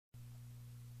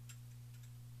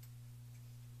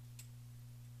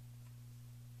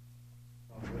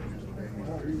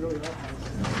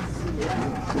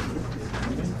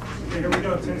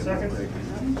about 10 seconds?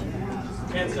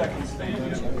 10 seconds,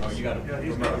 Stan. Oh, you got it. Yeah,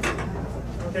 he's got it.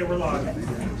 Okay, we're live.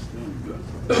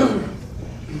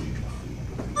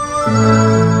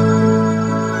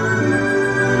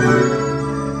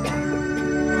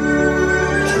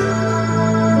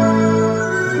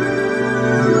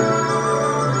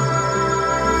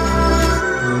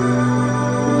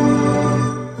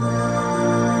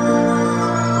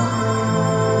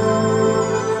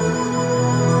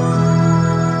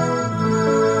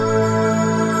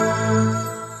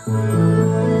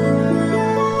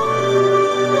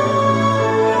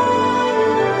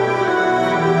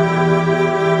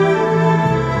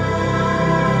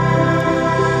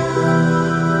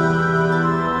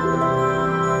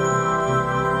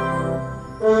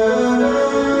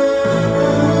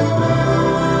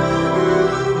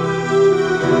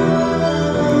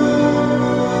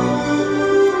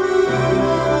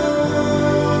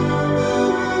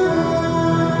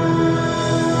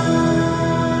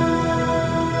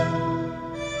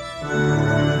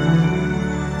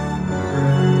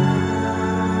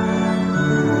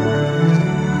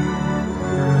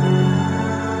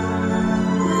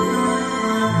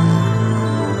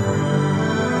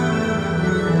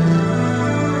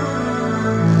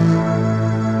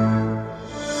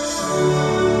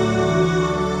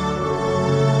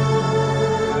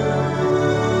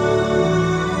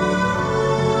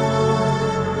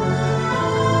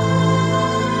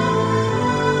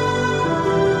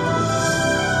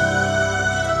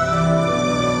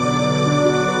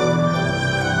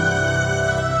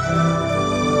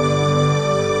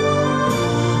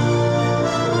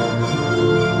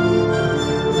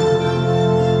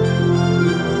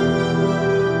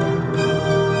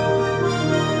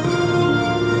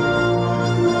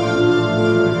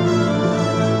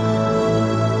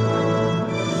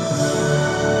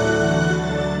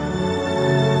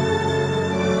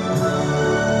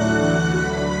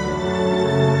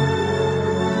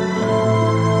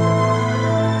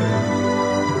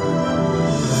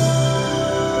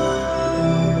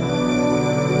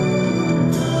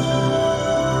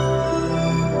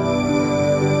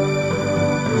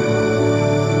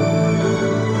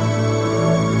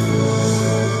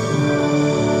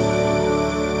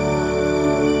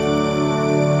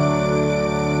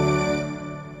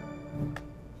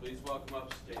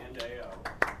 Stnd Deyo.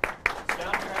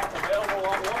 Soundtrack available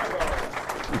on Watergo.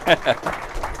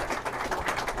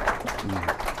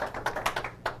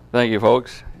 Thank you,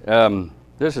 folks.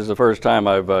 This is the first time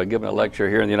I've given a lecture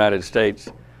here in the United States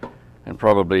in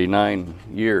probably 9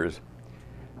 years.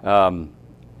 A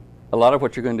lot of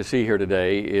what you're going to see here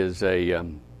today is a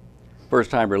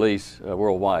first-time release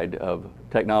worldwide of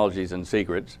Technologies and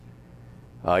Secrets.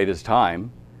 It is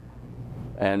time.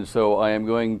 And so I am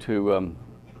going to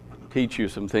teach you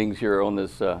some things here on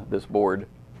this board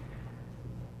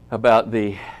about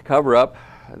the cover-up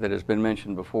that has been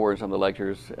mentioned before in some of the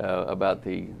lectures, about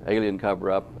the alien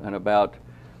cover-up, and about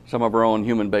some of our own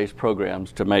human-based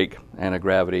programs to make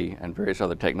anti-gravity and various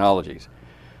other technologies.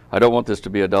 I don't want this to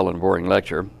be a dull and boring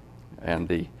lecture, and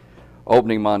the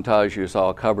opening montage you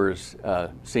saw covers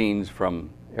scenes from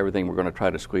everything we're going to try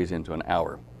to squeeze into an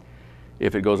hour.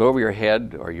 If it goes over your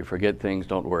head or you forget things,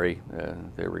 don't worry.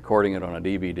 They're recording it on a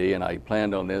DVD, and I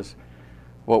planned on this.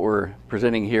 What we're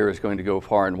presenting here is going to go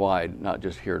far and wide, not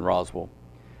just here in Roswell.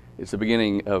 It's the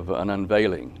beginning of an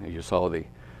unveiling. As you saw the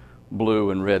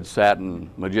blue and red satin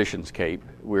magician's cape,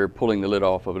 we're pulling the lid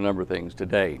off of a number of things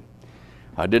today.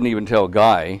 I didn't even tell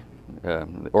Guy,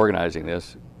 organizing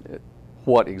this,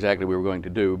 what exactly we were going to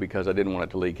do because I didn't want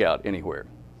it to leak out anywhere.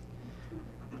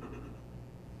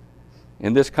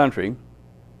 In this country,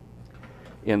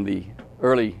 in the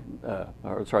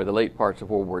the late parts of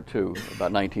World War II,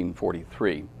 about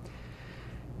 1943,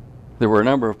 there were a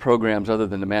number of programs other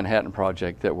than the Manhattan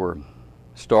Project that were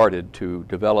started to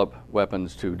develop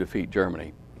weapons to defeat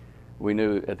Germany. We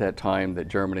knew at that time that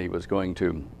Germany was going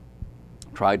to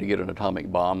try to get an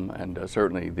atomic bomb, and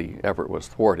certainly the effort was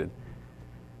thwarted.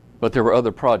 But there were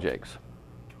other projects.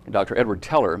 Dr. Edward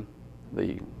Teller,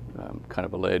 the kind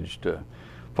of alleged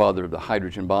father of the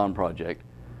hydrogen bomb project,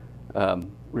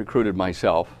 recruited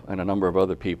myself and a number of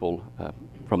other people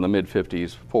from the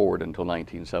mid-50s forward until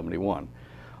 1971.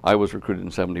 I was recruited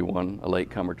in 71, a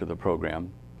latecomer to the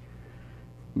program.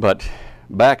 But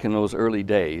back in those early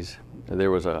days,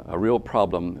 there was a real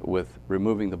problem with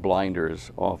removing the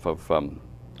blinders off of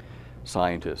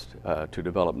scientists to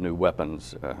develop new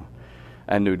weapons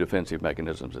and new defensive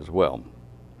mechanisms as well.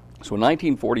 So in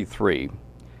 1943,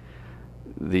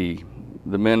 the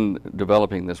men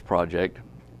developing this project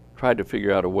tried to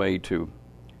figure out a way to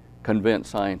convince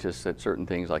scientists that certain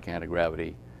things like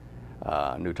anti-gravity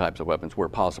new types of weapons where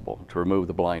possible to remove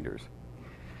the blinders.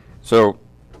 So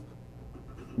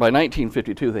by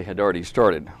 1952, they had already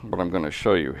started what I'm going to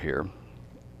show you here.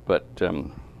 But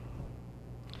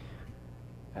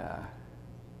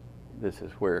this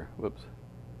is where, whoops,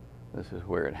 this is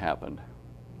where it happened.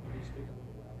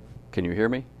 Can you hear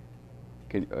me?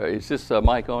 Is this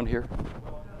mic on here?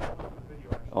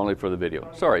 Only for the video.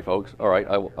 Sorry, folks. All right,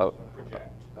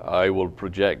 I will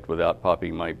project without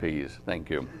popping my peas. Thank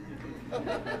you.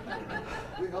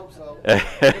 We hope so.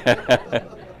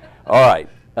 All right.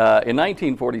 In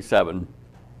 1947,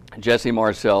 Jesse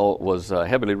Marcel was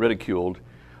heavily ridiculed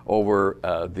over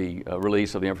the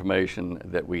release of the information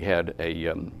that we had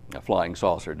a flying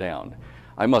saucer down.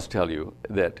 I must tell you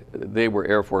that they were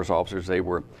Air Force officers. They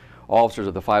were officers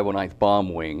of the 509th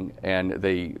Bomb Wing, and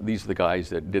these are the guys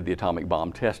that did the atomic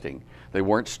bomb testing. They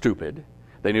weren't stupid.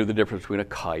 They knew the difference between a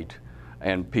kite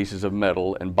and pieces of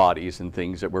metal and bodies and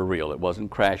things that were real. It wasn't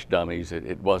crash dummies.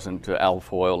 It wasn't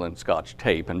alfoil and Scotch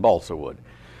tape and balsa wood.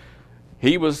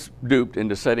 He was duped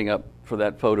into setting up for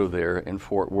that photo there in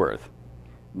Fort Worth.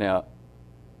 Now,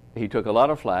 he took a lot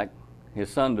of flack. His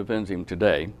son defends him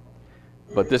today,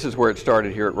 but this is where it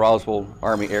started here at Roswell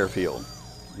Army Airfield,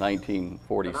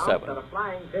 1947. That a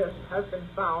flying disc has been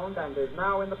found and is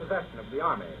now in the possession of the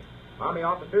Army. Army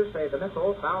officers say the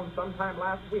missile, found sometime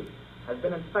last week, has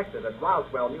been inspected at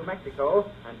Roswell, New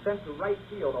Mexico, and sent to Wright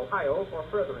Field, Ohio, for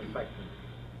further inspection.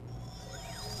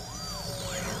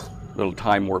 Little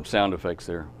time warp sound effects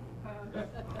there.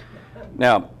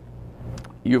 Now,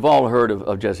 you've all heard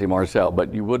of Jesse Marcel,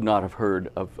 but you would not have heard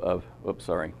of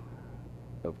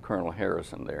Colonel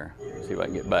Harrison there. Let's see if I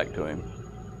can get back to him.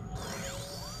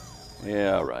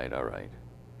 Yeah, all right.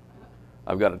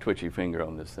 I've got a twitchy finger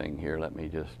on this thing here. Let me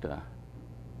just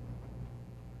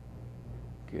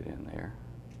get in there.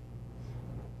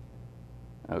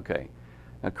 Okay.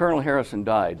 Now, Colonel Harrison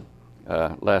died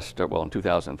in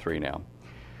 2003 now.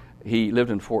 He lived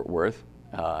in Fort Worth.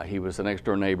 He was the next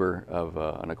door neighbor of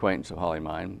an acquaintance of Holly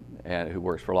mine who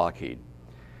works for Lockheed.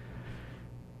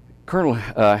 Colonel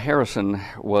Harrison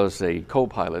was a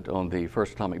co-pilot on the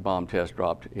first atomic bomb test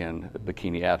dropped in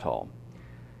Bikini Atoll.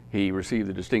 He received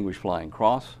the Distinguished Flying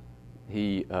Cross.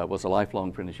 He was a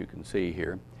lifelong friend, as you can see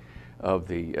here, of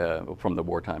from the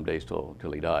wartime days till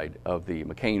he died, of the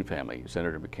McCain family,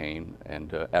 Senator McCain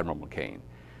and Admiral McCain.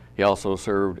 He also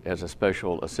served as a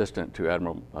special assistant to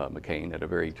Admiral McCain at a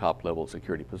very top-level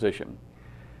security position.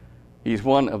 He's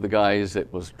one of the guys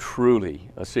that was truly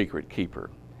a secret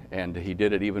keeper, and he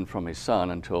did it even from his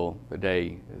son until the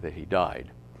day that he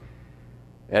died.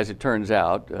 As it turns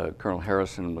out, Colonel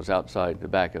Harrison was outside the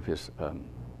back of his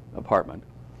apartment,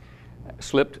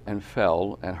 slipped and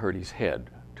fell and hurt his head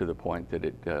to the point that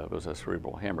it was a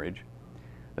cerebral hemorrhage.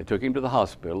 They took him to the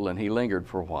hospital, and he lingered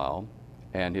for a while.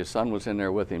 And his son was in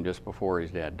there with him just before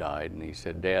his dad died, and he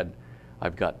said, "Dad,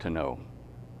 I've got to know,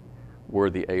 were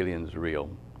the aliens real?"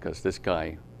 Because this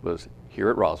guy was here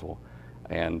at Roswell,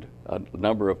 and a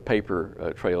number of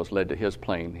paper trails led to his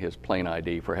plane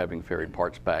ID for having ferried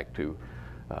parts back to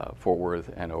Fort Worth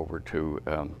and over to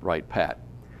Wright Pat.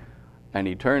 And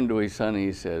he turned to his son and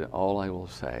he said, "All I will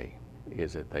say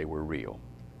is that they were real."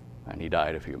 And he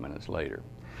died a few minutes later.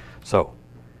 So,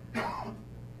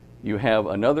 you have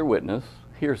another witness,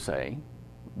 hearsay,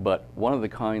 but one of the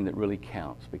kind that really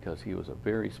counts because he was a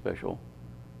very special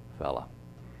fella.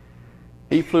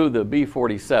 He flew the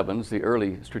B-47s, the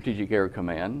early Strategic Air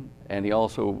Command, and he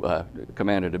also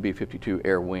commanded a B-52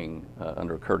 Air Wing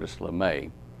under Curtis LeMay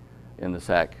in the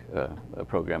SAC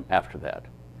program after that.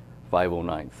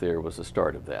 509th there was the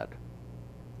start of that.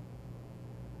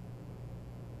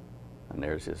 And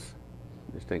there's his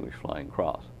Distinguished Flying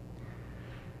Cross.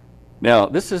 Now,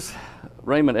 this is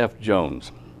Raymond F.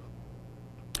 Jones.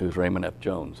 Who's Raymond F.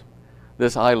 Jones?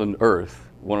 This Island Earth,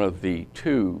 one of the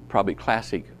two probably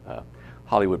classic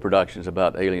Hollywood productions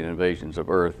about alien invasions of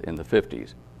Earth in the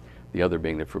 50s, the other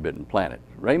being The Forbidden Planet.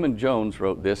 Raymond Jones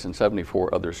wrote this and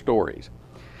 74 other stories.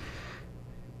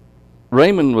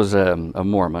 Raymond was a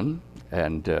Mormon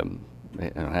and an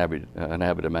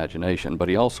avid imagination, but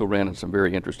he also ran in some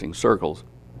very interesting circles.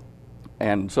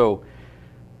 And so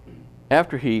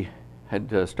after he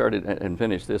had started and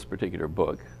finished this particular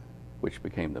book, which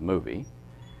became the movie,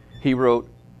 he wrote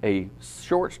a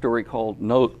short story called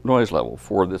Noise Level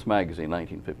for this magazine,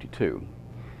 1952.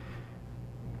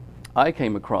 I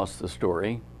came across the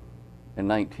story in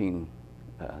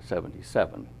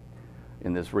 1977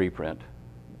 in this reprint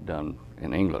done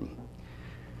in England.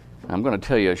 I'm going to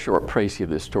tell you a short précis of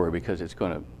this story because it's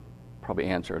going to probably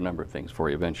answer a number of things for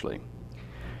you eventually.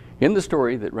 In the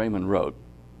story that Raymond wrote,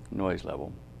 Noise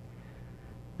Level,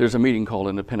 there's a meeting called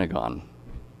in the Pentagon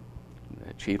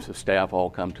the chiefs of staff all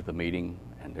come to the meeting,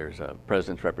 and there's a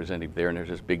president's representative there, and there's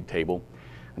this big table.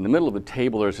 In the middle of the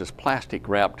table, there's this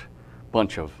plastic-wrapped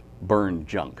bunch of burned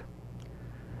junk.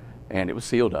 And it was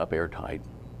sealed up, airtight,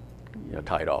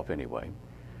 tied off anyway.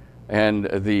 And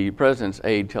the president's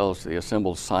aide tells the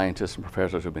assembled scientists and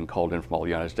professors who've been called in from all the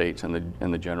United States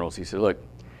and the generals, he said, look,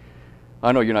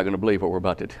 I know you're not going to believe what we're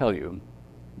about to tell you,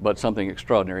 but something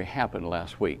extraordinary happened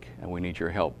last week, and we need your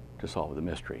help to solve the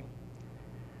mystery.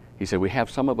 He said, we have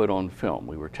some of it on film.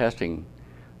 We were testing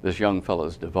this young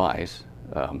fellow's device.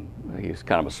 He's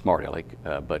kind of a smart aleck,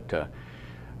 but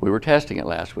we were testing it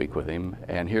last week with him,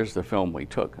 and here's the film we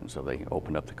took. And so they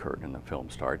opened up the curtain, and the film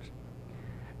starts.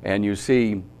 And you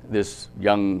see this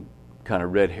young, kind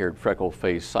of red-haired,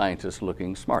 freckle-faced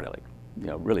scientist-looking smart aleck,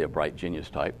 really a bright genius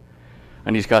type.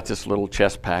 And he's got this little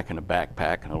chest pack and a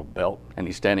backpack and a little belt, and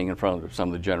he's standing in front of some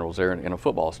of the generals there in a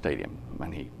football stadium.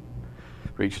 And he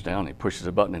reaches down, he pushes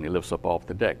a button, and he lifts up off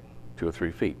the deck 2 or 3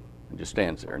 feet and just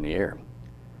stands there in the air.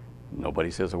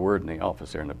 Nobody says a word in the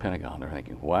office there in the Pentagon. They're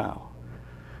thinking, wow.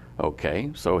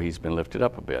 Okay, so he's been lifted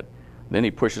up a bit. Then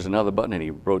he pushes another button and he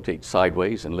rotates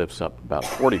sideways and lifts up about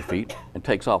 40 feet and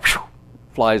takes off,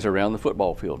 flies around the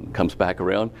football field and comes back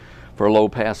around for a low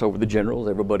pass over the generals.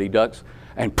 Everybody ducks,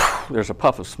 and there's a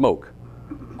puff of smoke.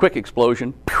 Quick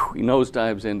explosion, he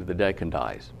nosedives into the deck and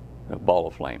dies, a ball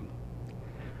of flame.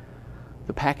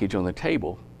 The package on the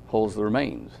table holds the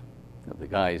remains of the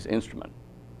guy's instrument,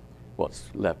 what's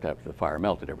left after the fire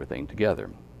melted everything together.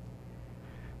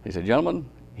 He said, gentlemen,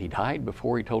 he died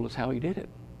before he told us how he did it.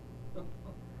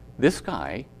 This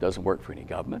guy doesn't work for any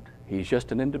government. He's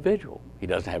just an individual. He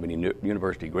doesn't have any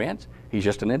university grants. He's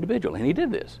just an individual, and he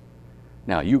did this.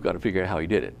 Now, you've got to figure out how he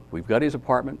did it. We've got his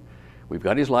apartment. We've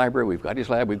got his library. We've got his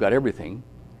lab. We've got everything.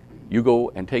 You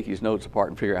go and take his notes apart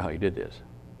and figure out how he did this.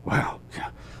 Wow.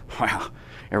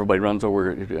 Everybody runs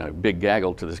over a big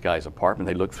gaggle to this guy's apartment.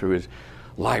 They look through his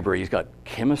library. He's got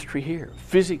chemistry here,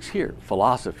 physics here,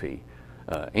 philosophy,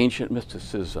 ancient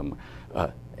mysticism,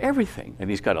 everything. And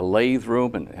he's got a lathe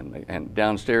room and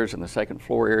downstairs in the second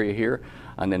floor area here.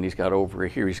 And then he's got over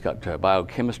here, he's got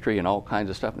biochemistry and all kinds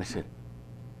of stuff. And they said,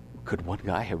 could one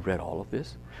guy have read all of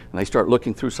this? And they start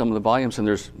looking through some of the volumes, and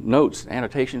there's notes,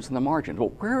 annotations in the margins. Well,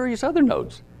 where are his other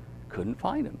notes? Couldn't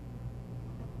find them.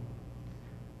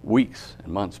 Weeks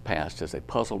and months passed as they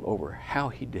puzzled over how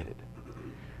he did it.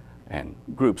 And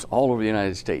groups all over the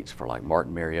United States, for like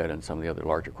Martin Marietta and some of the other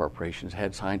larger corporations,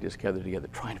 had scientists gathered together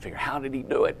trying to figure out how did he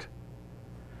do it.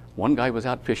 One guy was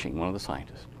out fishing, one of the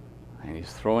scientists, and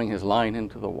he's throwing his line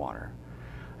into the water.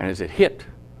 And as it hit,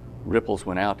 ripples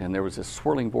went out, and there was this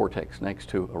swirling vortex next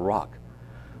to a rock.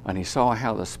 And he saw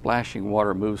how the splashing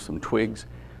water moved some twigs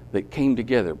that came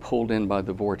together, pulled in by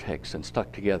the vortex and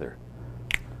stuck together.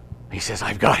 He says,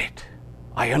 I've got it.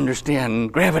 I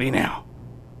understand gravity now.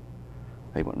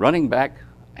 They went running back,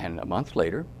 and a month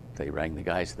later, they rang the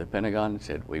guys at the Pentagon and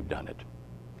said, we've done it.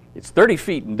 It's 30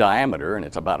 feet in diameter, and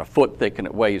it's about a foot thick, and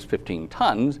it weighs 15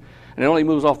 tons, and it only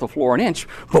moves off the floor an inch,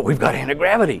 but we've got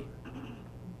anti-gravity.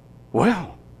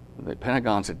 Well, the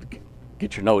Pentagon said,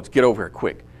 get your notes, get over here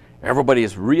quick. Everybody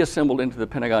is reassembled into the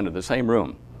Pentagon to the same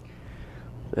room.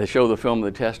 They show the film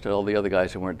of the test to all the other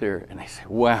guys who weren't there, and they say,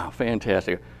 wow,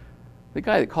 fantastic. The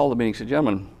guy that called the meeting said,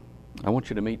 gentlemen, I want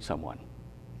you to meet someone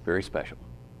very special.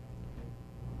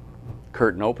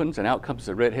 Curtain opens, and out comes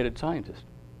the red-headed scientist,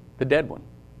 the dead one.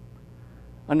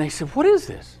 And they said, what is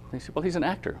this? They said, well, he's an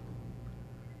actor.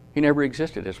 He never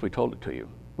existed as we told it to you.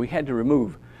 We had to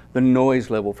remove the noise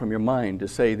level from your mind to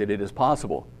say that it is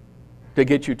possible to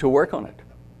get you to work on it.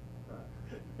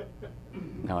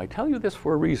 Now, I tell you this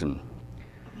for a reason.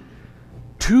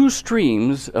 2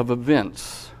 streams of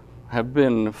events have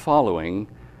been following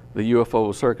the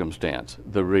UFO circumstance,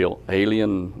 the real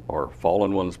alien or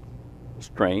fallen one's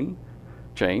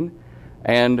chain,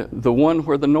 and the one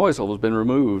where the noise level has been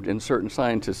removed in certain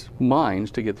scientists' minds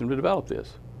to get them to develop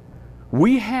this.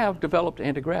 We have developed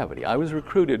anti-gravity. I was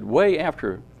recruited way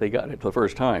after they got it the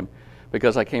first time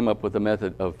because I came up with a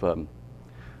method of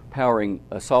powering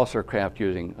a saucer craft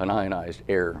using an ionized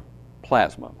air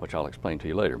plasma, which I'll explain to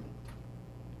you later.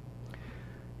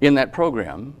 In that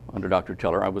program, under Dr.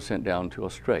 Teller, I was sent down to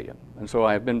Australia. And so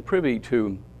I have been privy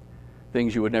to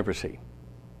things you would never see.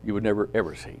 You would never,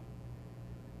 ever see.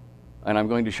 And I'm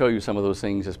going to show you some of those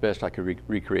things as best I could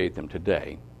recreate them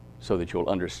today so that you'll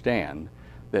understand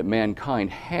that mankind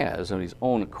has, on his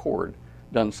own accord,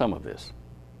 done some of this.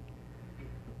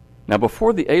 Now,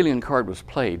 before the alien card was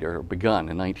played or begun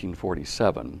in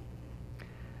 1947,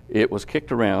 it was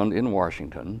kicked around in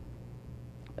Washington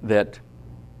that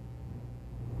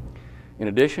in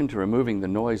addition to removing the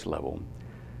noise level,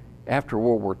 after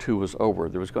World War II was over,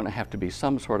 there was going to have to be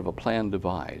some sort of a plan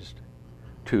devised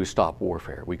to stop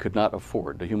warfare. We could not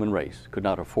afford, the human race could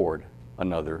not afford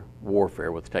another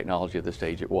warfare with the technology at the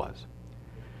stage it was.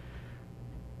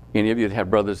 Any of you that have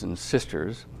brothers and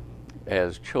sisters,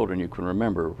 as children, you can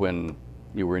remember when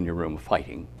you were in your room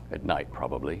fighting at night,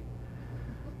 probably,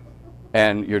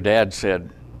 and your dad said,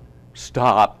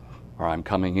 "Stop, or I'm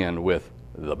coming in with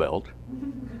the belt."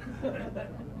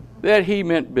 That he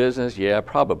meant business, yeah,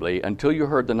 probably, until you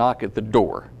heard the knock at the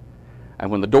door. And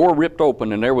when the door ripped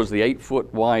open and there was the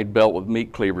 8-foot wide belt with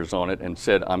meat cleavers on it and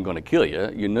said, "I'm going to kill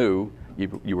you," you knew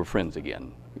you were friends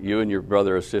again. You and your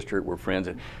brother or sister were friends.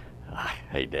 And,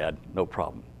 "Hey, Dad, no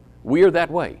problem." We are that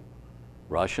way.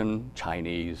 Russian,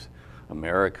 Chinese,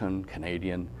 American,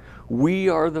 Canadian. We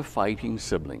are the fighting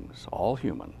siblings, all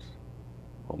humans.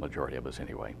 Well, majority of us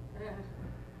anyway.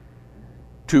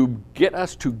 To get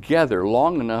us together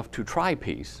long enough to try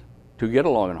peace, to get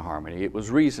along in harmony, it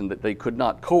was reasoned that they could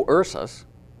not coerce us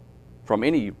from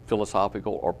any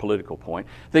philosophical or political point.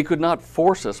 They could not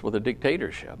force us with a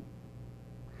dictatorship.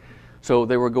 So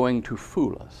they were going to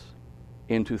fool us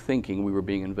into thinking we were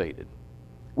being invaded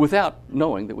without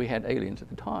knowing that we had aliens at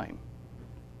the time.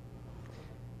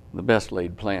 The best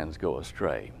laid plans go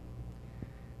astray.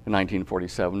 In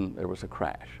 1947, there was a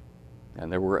crash.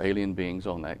 And there were alien beings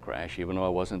on that crash. Even though I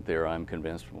wasn't there, I'm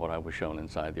convinced from what I was shown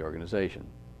inside the organization.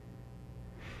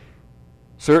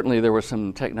 Certainly there were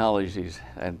some technologies,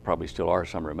 and probably still are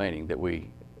some remaining, that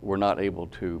we were not able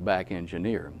to back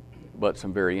engineer, but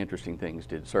some very interesting things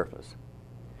did surface.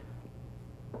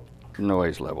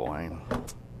 Noise level,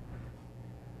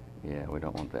 yeah, we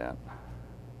don't want that.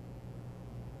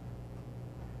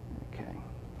 Okay.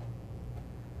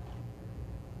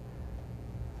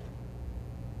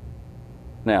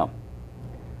 Now,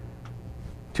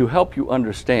 to help you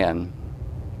understand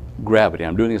gravity,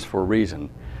 I'm doing this for a reason.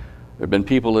 There have been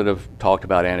people that have talked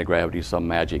about anti-gravity, some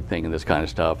magic thing and this kind of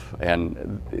stuff,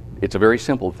 and it's a very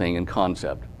simple thing in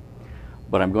concept.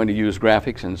 But I'm going to use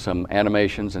graphics and some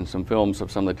animations and some films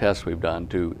of some of the tests we've done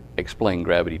to explain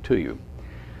gravity to you.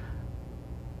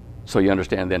 So you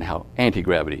understand then how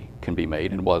anti-gravity can be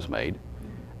made and was made,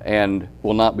 and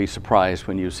will not be surprised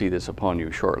when you see this upon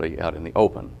you shortly out in the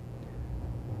open.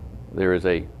 There is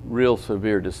a real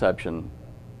severe deception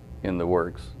in the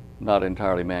works, not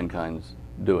entirely mankind's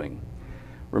doing.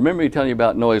 Remember me telling you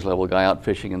about noise level, guy out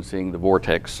fishing and seeing the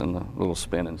vortex and the little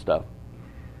spin and stuff.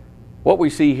 What we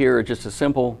see here is just a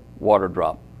simple water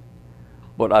drop.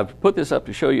 But I've put this up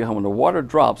to show you how when the water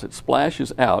drops, it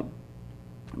splashes out,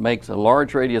 makes a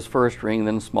large radius first ring,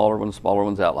 then smaller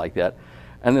ones out like that.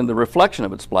 And then the reflection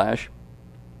of its splash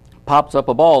pops up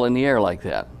a ball in the air like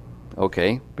that.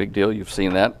 Okay, big deal, you've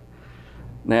seen that.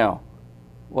 Now,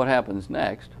 what happens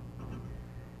next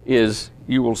is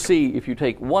you will see if you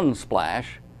take one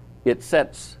splash, it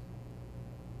sets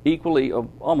equally,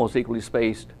 almost equally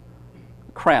spaced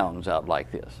crowns out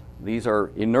like this. These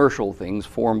are inertial things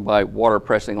formed by water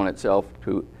pressing on itself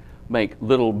to make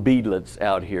little beadlets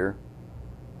out here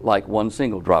like one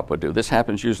single drop would do. This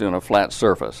happens usually on a flat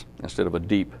surface instead of a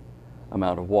deep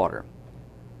amount of water.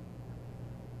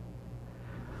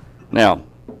 Now,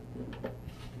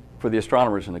 for the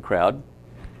astronomers in the crowd,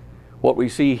 what we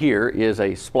see here is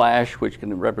a splash which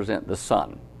can represent the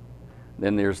sun.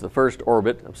 Then there's the first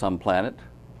orbit of some planet,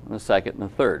 and the second and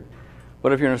the third.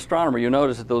 But if you're an astronomer, you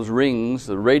notice that those rings,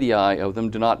 the radii of them,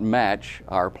 do not match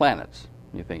our planets.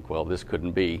 You think, well, this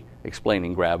couldn't be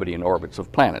explaining gravity and orbits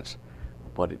of planets.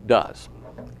 But it does.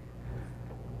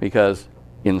 Because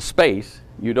in space,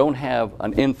 you don't have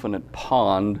an infinite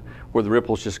pond where the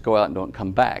ripples just go out and don't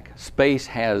come back. Space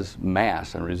has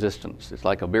mass and resistance. It's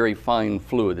like a very fine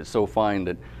fluid that's so fine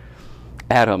that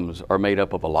atoms are made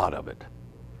up of a lot of it.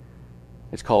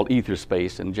 It's called ether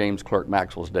space in James Clerk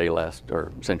Maxwell's day last,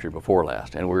 or century before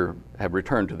last, and we have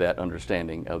returned to that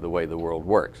understanding of the way the world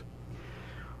works.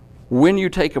 When you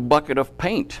take a bucket of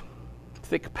paint,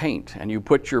 thick paint, and you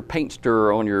put your paint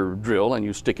stirrer on your drill and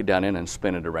you stick it down in and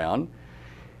spin it around,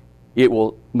 it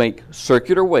will make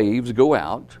circular waves go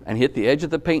out and hit the edge of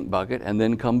the paint bucket and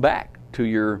then come back to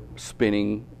your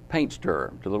spinning paint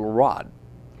stirrer, the little rod.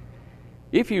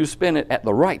 If you spin it at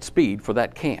the right speed for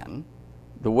that can,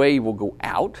 the wave will go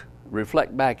out,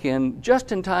 reflect back in,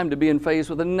 just in time to be in phase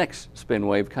with the next spin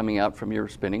wave coming out from your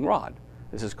spinning rod.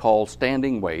 This is called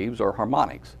standing waves or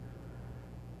harmonics.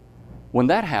 When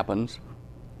that happens,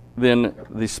 then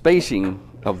the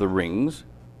spacing of the rings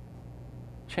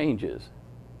changes.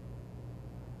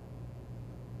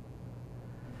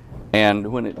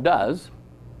 And when it does,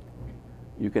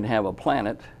 you can have a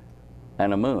planet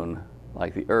and a moon,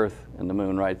 like the Earth and the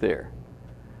moon right there,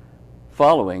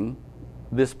 following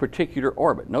this particular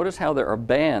orbit. Notice how there are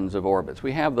bands of orbits.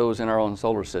 We have those in our own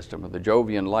solar system, the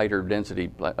Jovian lighter density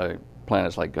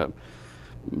planets like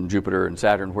Jupiter and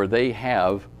Saturn, where they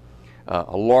have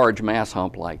a large mass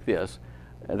hump like this.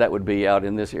 That would be out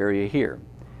in this area here.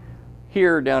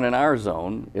 Here, down in our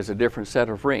zone, is a different set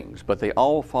of rings, but they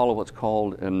all follow what's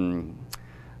called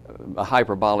a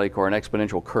hyperbolic or an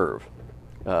exponential curve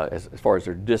as far as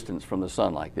their distance from the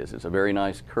sun like this. It's a very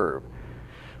nice curve.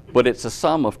 But it's a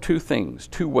sum of two things,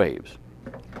 two waves.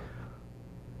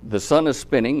 The sun is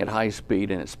spinning at high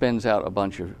speed and it spins out a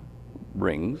bunch of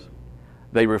rings.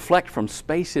 They reflect from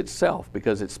space itself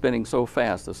because it's spinning so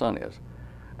fast, the sun is.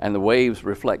 And the waves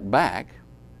reflect back,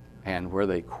 and where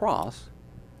they cross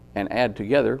and add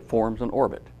together forms an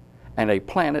orbit. And a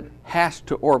planet has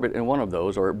to orbit in one of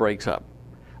those or it breaks up.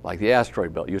 Like the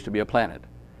asteroid belt used to be a planet,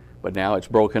 but now it's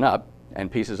broken up and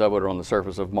pieces of it are on the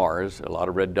surface of Mars, a lot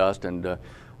of red dust and a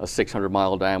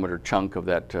 600-mile diameter chunk of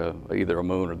that, either a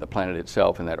moon or the planet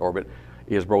itself in that orbit,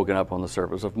 is broken up on the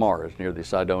surface of Mars near the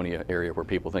Cydonia area where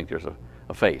people think there's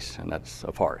a face, and that's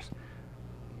a farce.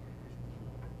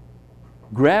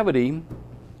 Gravity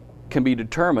can be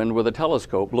determined with a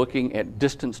telescope looking at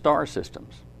distant star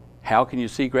systems. How can you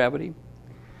see gravity?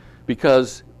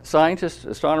 Because scientists,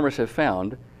 astronomers have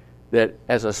found that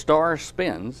as a star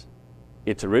spins,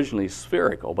 it's originally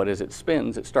spherical, but as it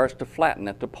spins, it starts to flatten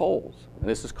at the poles. And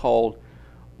this is called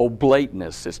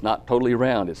oblateness. It's not totally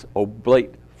round, it's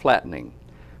oblate flattening.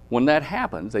 When that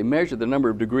happens, they measure the number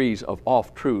of degrees of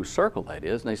off-true circle that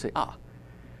is, and they say,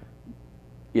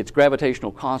 its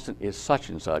gravitational constant is such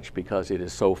and such because it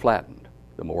is so flattened.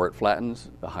 The more it flattens,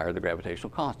 the higher the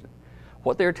gravitational constant.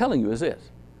 What they're telling you is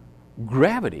this: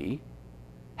 gravity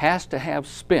has to have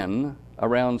spin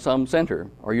around some center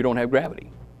or you don't have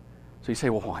gravity. So you say,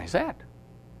 well, why is that?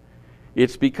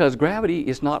 It's because gravity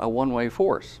is not a one-way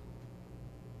force.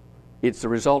 It's the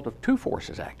result of two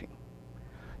forces acting.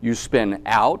 You spin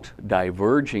out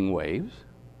diverging waves,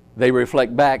 they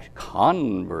reflect back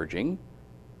converging,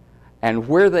 and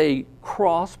where they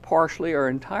cross partially or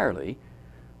entirely,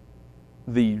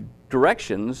 the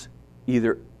directions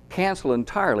either cancel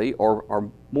entirely or are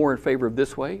more in favor of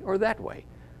this way or that way.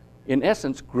 In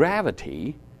essence,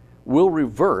 gravity will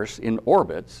reverse in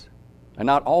orbits and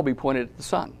not all be pointed at the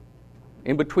sun.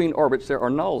 In between orbits, there are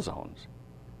null zones.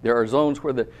 There are zones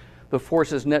where the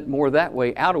forces net more that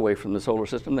way, out away from the solar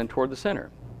system than toward the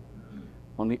center.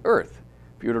 On the Earth,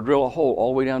 if you were to drill a hole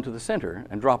all the way down to the center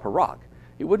and drop a rock,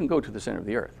 it wouldn't go to the center of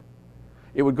the Earth.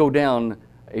 It would go down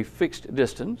a fixed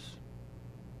distance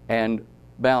and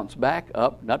bounce back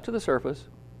up, not to the surface,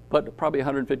 but probably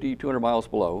 150, 200 miles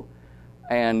below,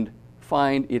 and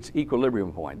find its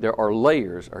equilibrium point. There are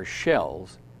layers or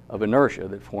shells of inertia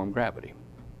that form gravity.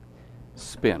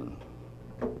 Spin.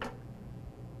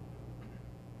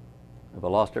 Have I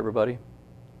lost everybody?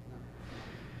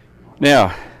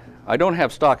 Now, I don't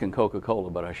have stock in Coca-Cola,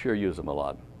 but I sure use them a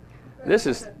lot. This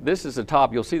is the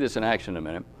top. You'll see this in action in a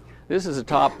minute. This is the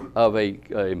top of a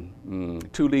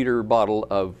 2-liter bottle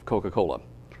of Coca-Cola.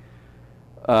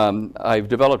 I've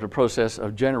developed a process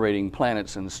of generating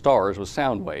planets and stars with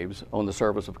sound waves on the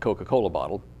surface of a Coca-Cola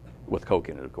bottle, with Coke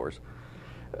in it, of course.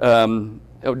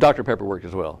 Dr. Pepper worked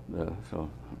as well, so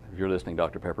if you're listening,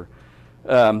 Dr. Pepper.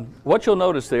 What you'll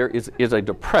notice there is a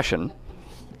depression.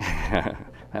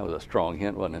 That was a strong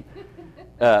hint, wasn't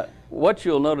it? What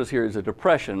you'll notice here is a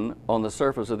depression on the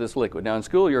surface of this liquid. Now, in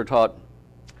school, you're taught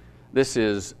this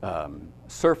is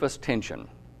surface tension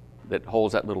that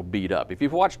holds that little bead up. If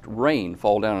you've watched rain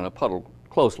fall down in a puddle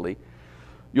closely,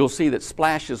 you'll see that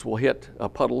splashes will hit a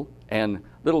puddle and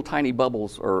little tiny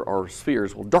bubbles or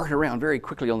spheres will dart around very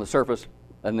quickly on the surface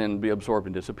and then be absorbed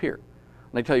and disappear.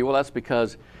 And they tell you, well, that's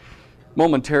because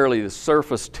momentarily the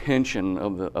surface tension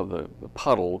of the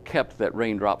puddle kept that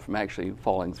raindrop from actually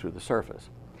falling through the surface.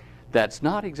 That's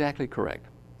not exactly correct.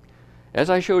 As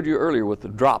I showed you earlier with the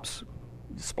drops,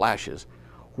 splashes,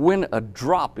 when a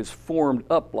drop is formed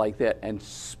up like that and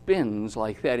spins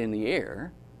like that in the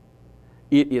air,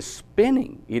 it is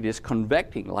spinning, it is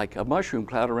convecting like a mushroom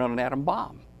cloud around an atom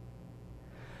bomb.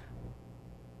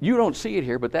 You don't see it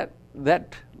here, but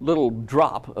that little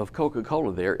drop of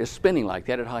Coca-Cola there is spinning like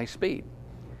that at high speed.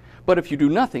 But if you do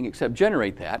nothing except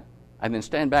generate that and then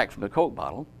stand back from the Coke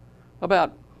bottle,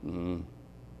 about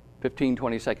 15,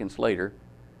 20 seconds later,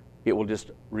 it will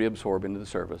just reabsorb into the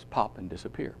surface, pop, and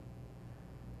disappear.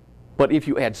 But if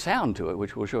you add sound to it,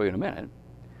 which we'll show you in a minute,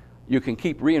 you can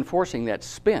keep reinforcing that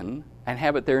spin and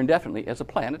have it there indefinitely as a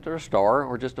planet or a star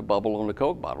or just a bubble on a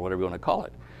Coke bottle, whatever you want to call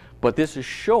it. But this is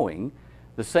showing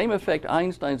the same effect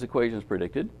Einstein's equations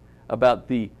predicted about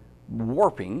the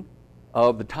warping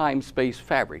of the time-space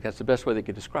fabric. That's the best way they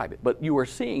could describe it. But you are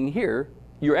seeing here,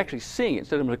 you're actually seeing it.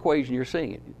 Instead of an equation, you're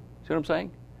seeing it. See what I'm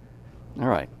saying? All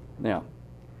right. Now,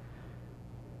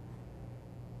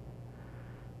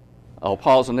 I'll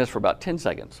pause on this for about 10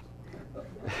 seconds.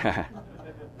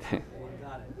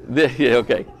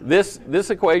 Okay. This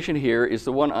equation here is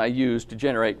the one I use to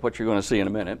generate what you're going to see in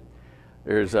a minute.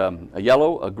 There's a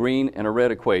yellow, a green, and a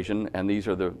red equation, and these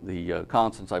are the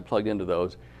constants I plugged into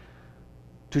those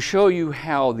to show you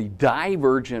how the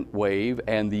divergent wave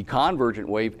and the convergent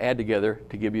wave add together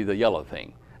to give you the yellow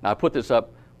thing. Now, I put this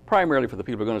up primarily for the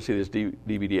people who are going to see this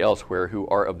DVD elsewhere who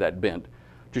are of that bent,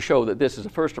 to show that this is the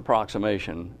first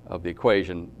approximation of the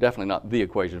equation, definitely not the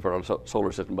equation for our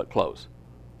solar system, but close.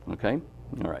 Okay?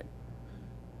 All right.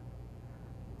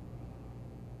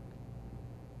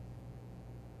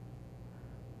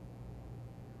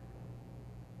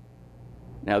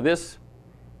 Now this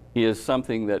is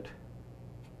something that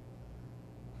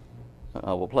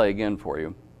I will play again for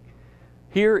you.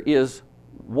 Here is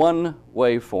one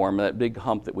waveform, that big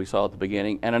hump that we saw at the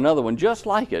beginning, and another one just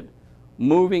like it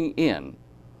moving in.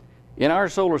 In our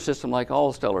solar system, like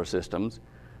all stellar systems,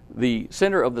 the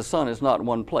center of the sun is not in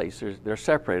one place. They're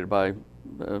separated by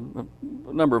a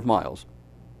number of miles.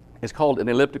 It's called an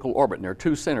elliptical orbit, and there are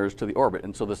two centers to the orbit,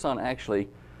 and so the sun actually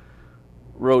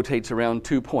rotates around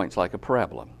 2 points like a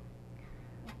parabola.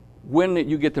 When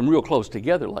you get them real close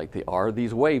together like they are,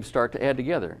 these waves start to add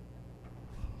together.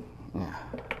 Yeah.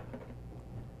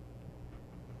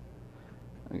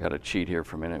 I got to cheat here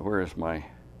for a minute. Where is my...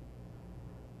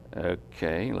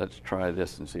 Okay, let's try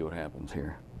this and see what happens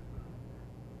here.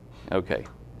 Okay.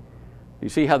 You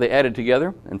see how they added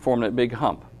together and formed that big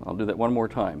hump? I'll do that one more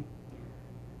time.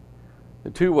 The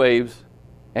two waves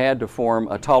add to form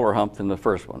a taller hump than the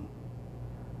first one.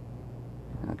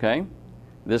 Okay?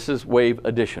 This is wave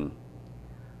addition.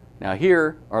 Now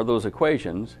here are those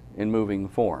equations in moving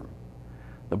form.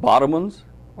 The bottom ones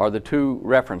are the two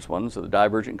reference ones, so the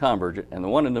divergent, convergent, and the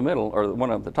one in the middle, or the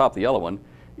one at the top, the yellow one,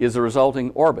 is the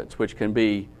resulting orbits, which can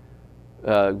be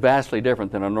vastly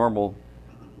different than a normal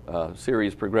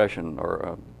series progression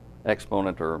or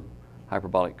exponent or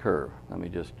hyperbolic curve. Let me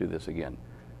just do this again.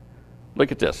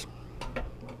 Look at this.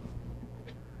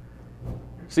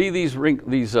 See these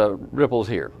ripples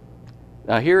here.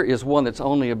 Now here is one that's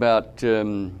only about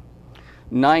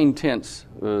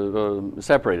 9/10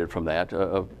 separated from that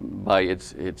by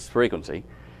its frequency.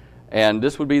 And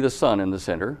this would be the sun in the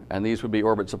center, and these would be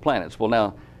orbits of planets. Well,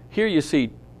 now, here you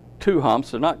see two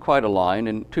humps. They're not quite aligned,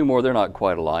 and two more, they're not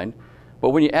quite aligned. But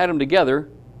when you add them together,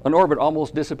 an orbit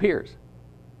almost disappears.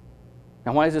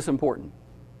 Now, why is this important?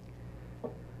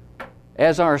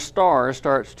 As our star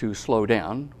starts to slow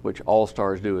down, which all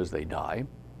stars do as they die,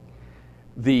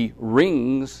 the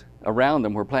rings around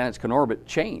them where planets can orbit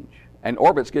change, and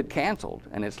orbits get canceled.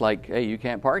 And it's like, hey, you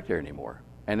can't park there anymore.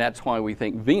 And that's why we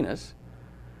think Venus,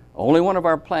 only one of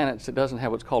our planets that doesn't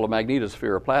have what's called a magnetosphere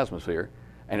or plasmasphere,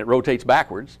 and it rotates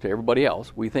backwards to everybody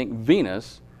else, we think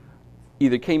Venus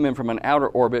either came in from an outer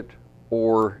orbit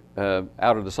or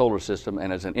out of the solar system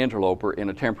and as an interloper in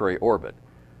a temporary orbit.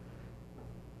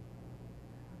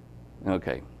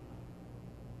 Okay.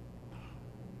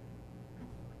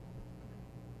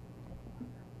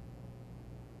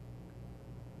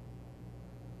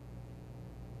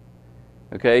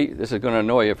 Okay, this is going to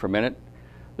annoy you for a minute.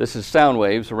 This is sound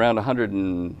waves around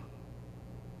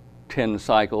 110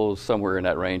 cycles, somewhere in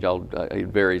that range. It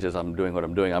varies as I'm doing what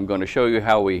I'm doing. I'm going to show you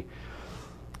how we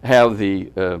have the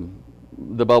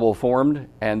bubble formed,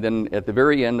 and then at the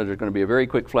very end, there's going to be a very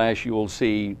quick flash. You will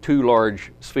see two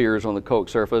large spheres on the Coke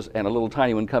surface and a little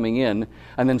tiny one coming in,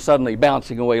 and then suddenly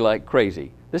bouncing away like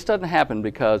crazy. This doesn't happen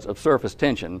because of surface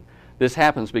tension. This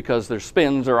happens because their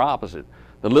spins are opposite.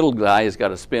 The little guy has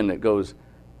got a spin that goes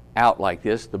out like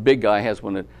this. The big guy has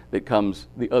one that comes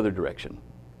the other direction.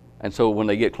 And so when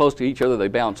they get close to each other, they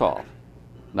bounce off.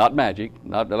 Not magic,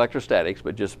 not electrostatics,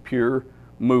 but just pure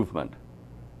movement.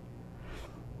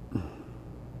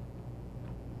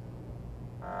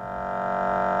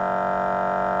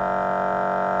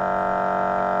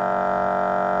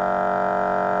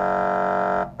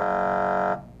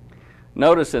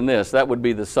 Notice in this, that would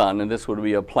be the sun, and this would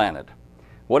be a planet.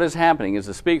 What is happening is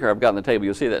the speaker, I've got on the table,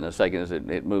 you'll see that in a second as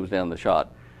it moves down the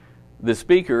shot. The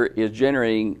speaker is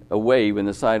generating a wave in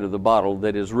the side of the bottle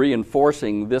that is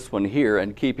reinforcing this one here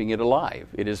and keeping it alive.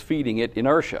 It is feeding it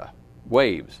inertia,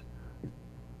 waves,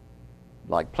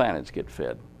 like planets get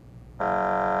fed.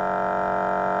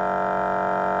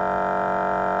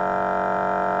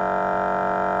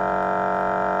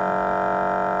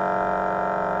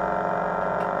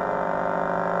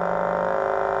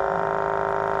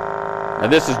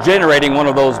 And this is generating one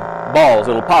of those balls.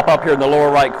 It'll pop up here in the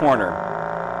lower right corner.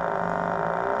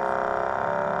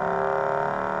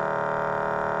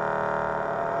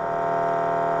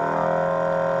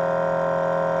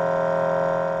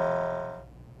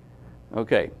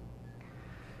 Okay.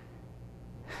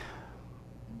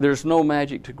 There's no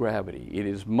magic to gravity. It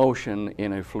is motion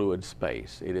in a fluid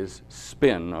space. It is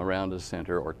spin around a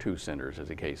center or two centers, as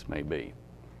the case may be.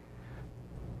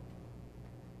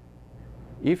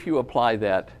 If you apply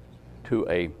that to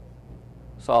a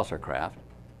saucer craft,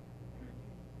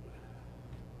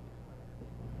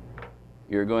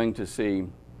 you're going to see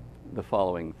the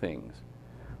following things.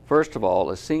 First of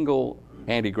all, a single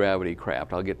anti-gravity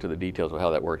craft, I'll get to the details of how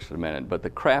that works in a minute, but the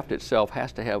craft itself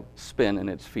has to have spin in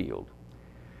its field.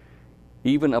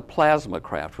 Even a plasma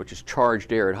craft, which is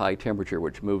charged air at high temperature,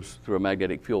 which moves through a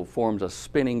magnetic field, forms a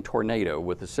spinning tornado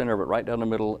with the center of it right down the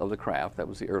middle of the craft. That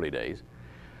was the early days.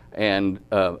 And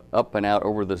up and out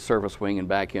over the surface wing and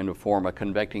back in to form a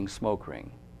convecting smoke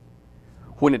ring.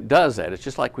 When it does that, it's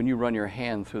just like when you run your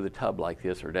hand through the tub like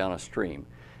this or down a stream.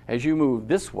 As you move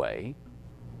this way,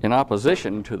 in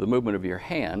opposition to the movement of your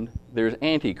hand, there's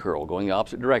anti-curl going the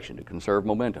opposite direction to conserve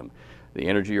momentum. The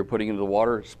energy you're putting into the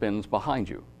water spins behind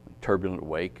you, a turbulent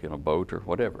wake in a boat or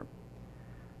whatever.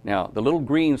 Now, the little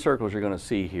green circles you're going to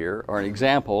see here are an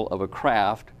example of a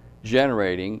craft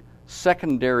generating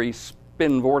secondary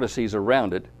spin vortices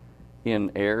around it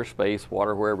in air, space,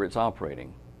 water, wherever it's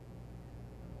operating.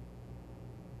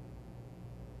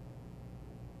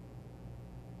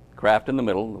 Craft in the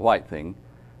middle, the white thing,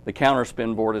 the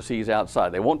counterspin vortices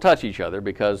outside. They won't touch each other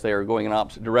because they are going in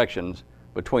opposite directions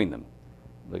between them.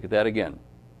 Look at that again.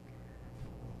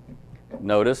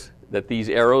 Notice that these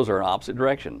arrows are in opposite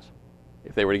directions.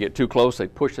 If they were to get too close,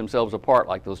 they'd push themselves apart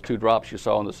like those two drops you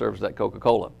saw on the surface of that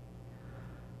Coca-Cola.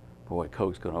 Boy,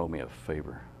 Coke's going to owe me a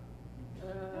favor.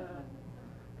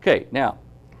 Okay, now,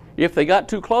 if they got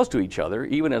too close to each other,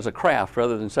 even as a craft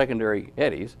rather than secondary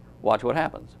eddies, watch what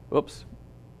happens. Oops.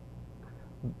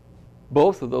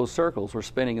 Both of those circles were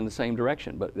spinning in the same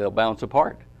direction, but they'll bounce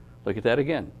apart. Look at that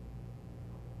again.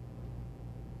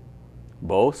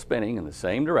 Both spinning in the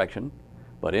same direction,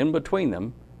 but in between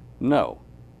them, no.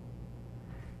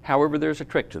 However, there's a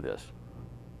trick to this.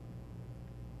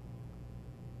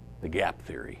 The gap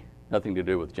theory. Nothing to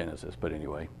do with Genesis, but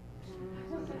anyway.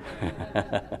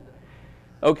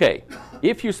 Okay,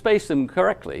 if you space them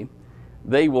correctly,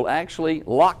 they will actually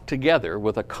lock together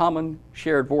with a common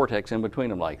shared vortex in between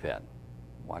them like that.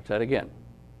 Watch that again.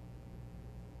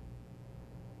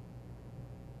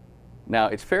 Now,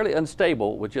 it's fairly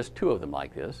unstable with just two of them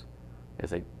like this, as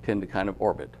they tend to kind of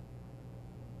orbit.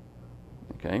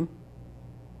 Okay?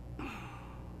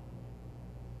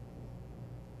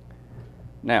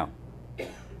 Now,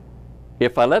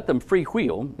 if I let them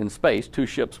freewheel in space, two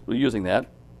ships using that,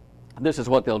 this is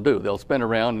what they'll do. They'll spin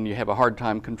around and you have a hard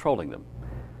time controlling them.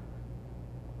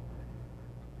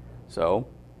 So,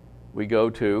 we go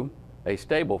to a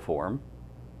stable form,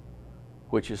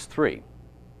 which is 3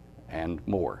 and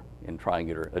more in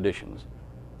triangular additions.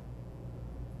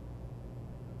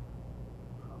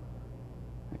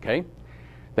 Okay?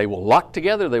 They will lock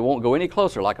together. They won't go any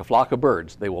closer like a flock of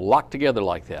birds. They will lock together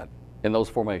like that in those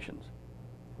formations.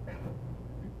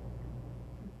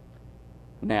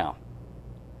 Now,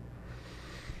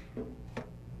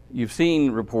 you've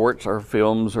seen reports or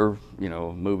films or,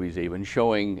 movies even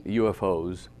showing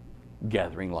UFOs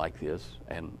gathering like this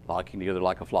and locking together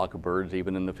like a flock of birds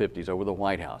even in the 50s over the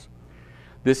White House.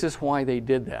 This is why they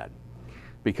did that,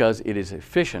 because it is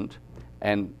efficient,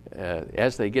 and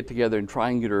as they get together in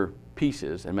triangular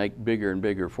pieces and make bigger and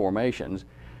bigger formations,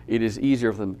 it is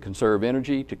easier for them to conserve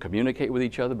energy, to communicate with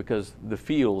each other, because the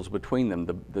fields between them,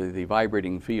 the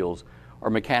vibrating fields, are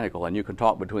mechanical, and you can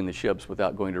talk between the ships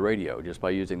without going to radio just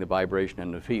by using the vibration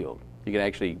in the field. You can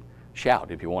actually shout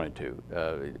if you wanted to.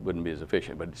 It wouldn't be as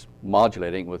efficient, but it's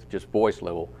modulating with just voice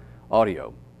level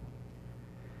audio.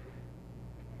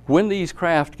 When these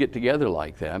craft get together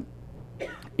like that,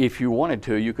 if you wanted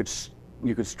to, you could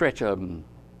stretch a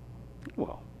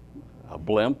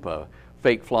blimp, a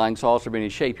fake flying saucer of any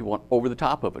shape you want over the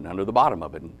top of it and under the bottom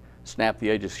of it, and snap the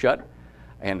edges shut.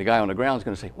 And the guy on the ground is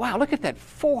going to say, wow, look at that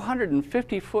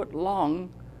 450-foot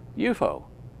long UFO.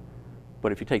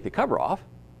 But if you take the cover off,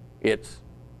 it's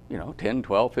 10,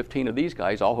 12, 15 of these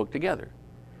guys all hooked together.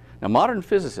 Now, modern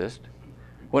physicists,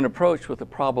 when approached with the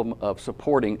problem of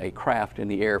supporting a craft in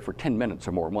the air for 10 minutes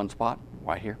or more in one spot,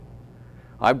 right here,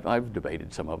 I've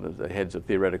debated some of the heads of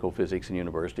theoretical physics in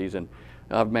universities, and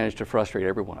I've managed to frustrate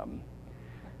every one of them.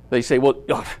 They say, well,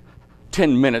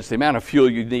 10 minutes, the amount of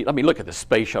fuel you need. I mean, look at the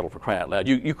space shuttle, for crying out loud.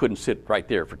 You couldn't sit right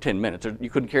there for 10 minutes. You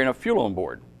couldn't carry enough fuel on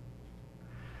board.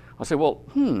 I say, well,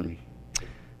 you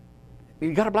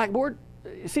got a blackboard?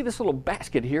 You see this little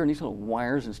basket here and these little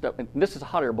wires and stuff? And this is a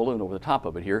hot air balloon over the top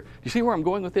of it here. You see where I'm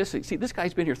going with this? See, this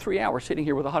guy's been here 3 hours sitting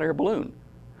here with a hot air balloon.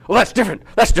 Well, that's different.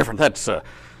 That's different. That's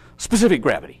specific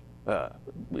gravity.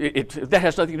 That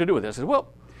has nothing to do with this. I said,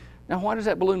 well, now why does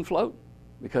that balloon float?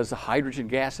 Because the hydrogen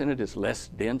gas in it is less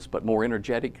dense but more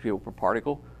energetic per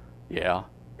particle? Yeah.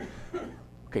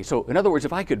 Okay, so in other words,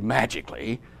 if I could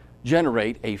magically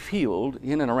generate a field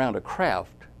in and around a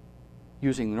craft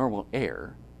using normal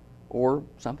air or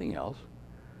something else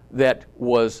that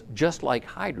was just like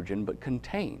hydrogen but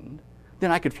contained,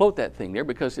 then I could float that thing there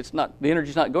because it's not, the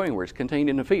energy's not going anywhere, it's contained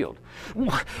in the field.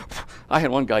 I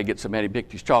had one guy get so mad he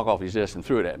picked his chalk off his desk and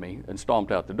threw it at me and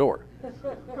stomped out the door.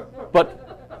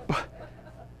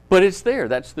 But it's there,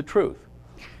 that's the truth.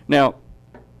 Now,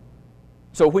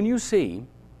 so when you see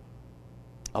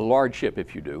a large ship,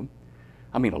 if you do,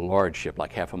 I mean a large ship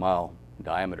like half a mile in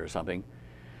diameter or something,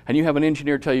 and you have an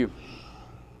engineer tell you,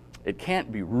 it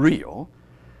can't be real.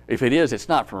 If it is, it's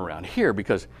not from around here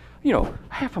because, you know,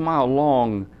 half a mile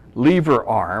long lever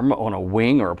arm on a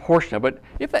wing or a portion of it,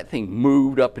 if that thing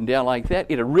moved up and down like that,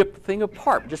 it'd rip the thing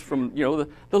apart just from, you know,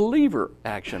 the lever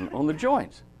action on the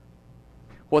joints.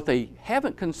 What they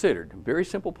haven't considered, very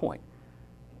simple point,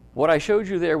 what I showed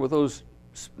you there with those,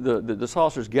 the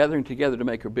saucers gathering together to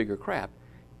make a bigger craft,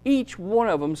 each one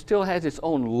of them still has its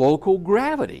own local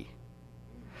gravity.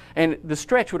 And the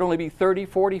stretch would only be 30,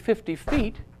 40, 50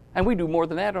 feet, and we do more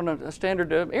than that on a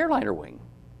standard airliner wing.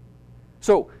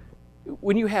 So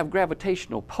when you have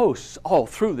gravitational posts all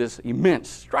through this immense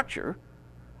structure,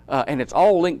 and it's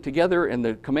all linked together, and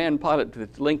the command pilot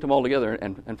that's linked them all together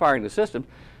and firing the system,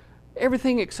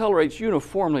 everything accelerates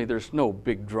uniformly. There's no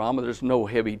big drama. There's no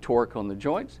heavy torque on the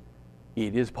joints.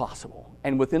 It is possible,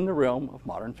 and within the realm of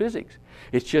modern physics.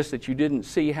 It's just that you didn't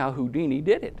see how Houdini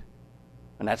did it,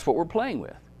 and that's what we're playing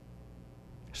with.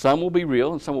 Some will be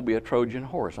real, and some will be a Trojan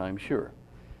horse, I'm sure.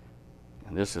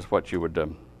 And this is what you would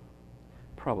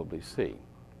probably see.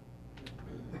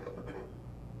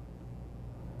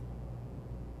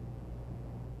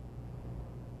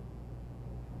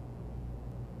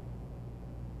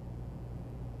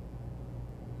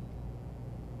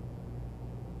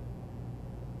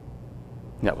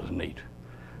 That was neat.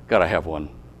 Gotta have one.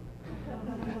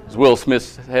 As Will Smith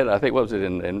said, I think, what was it,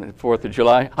 in 4th of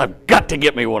July? I've got to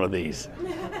get me one of these.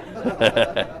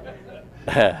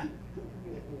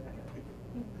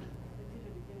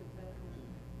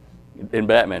 In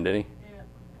Batman, did he? Yeah.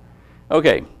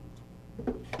 Okay.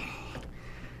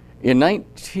 In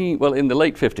the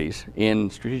late 50s, in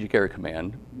Strategic Air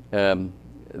Command,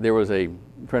 there was a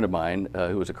friend of mine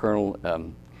who was a colonel.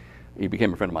 He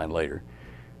became a friend of mine later.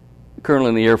 Colonel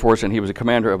in the Air Force, and he was a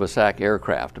commander of a SAC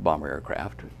aircraft, a bomber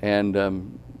aircraft. And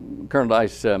Colonel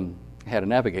Dice had a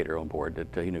navigator on board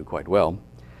that he knew quite well.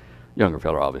 Younger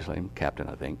fellow, obviously, captain,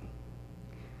 I think.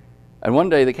 And one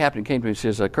day the captain came to me and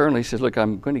says, Colonel, he says, look,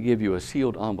 I'm going to give you a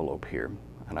sealed envelope here,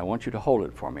 and I want you to hold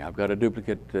it for me. I've got a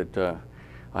duplicate that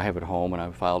I have at home, and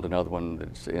I've filed another one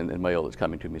that's in mail that's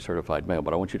coming to me, certified mail,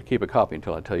 but I want you to keep a copy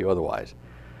until I tell you otherwise.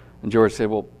 And George said,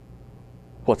 well,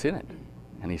 what's in it?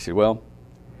 And he said, well,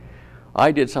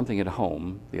 I did something at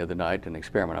home the other night, an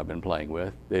experiment I've been playing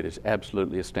with that is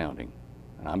absolutely astounding.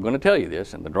 And I'm going to tell you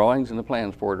this, and the drawings and the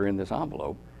plans for it are in this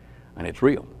envelope, and it's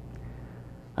real.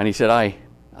 And he said, I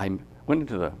went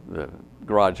into the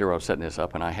garage there where I was setting this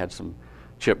up, and I had some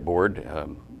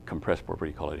chipboard, compressed board, what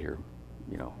do you call it here?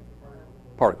 You know,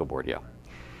 particle board, yeah.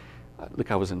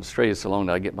 Look, I was in Australia so long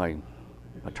that I get my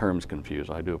terms confused.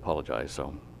 I do apologize,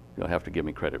 so you'll have to give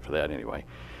me credit for that anyway.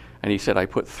 And he said, I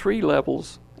put 3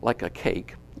 levels like a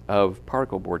cake of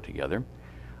particle board together,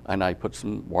 and I put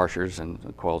some washers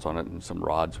and coils on it and some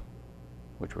rods,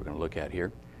 which we're going to look at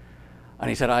here. And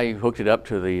he said I hooked it up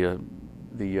to the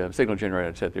signal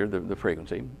generator set there, the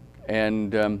frequency,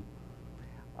 and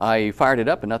I fired it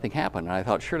up and nothing happened. And I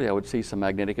thought surely I would see some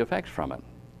magnetic effects from it.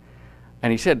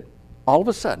 And he said all of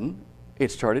a sudden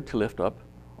it started to lift up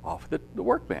off the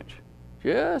workbench,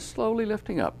 just slowly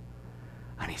lifting up.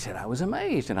 And he said, I was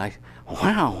amazed, and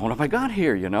wow, what have I got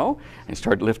here, you know? And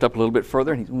started to lift up a little bit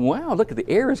further, and he said, wow, look, the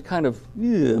air is kind of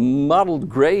mottled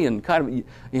gray and kind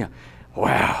of,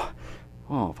 wow.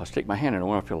 Oh, if I stick my hand in it, I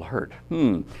wonder if it'll hurt.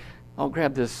 I'll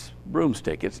grab this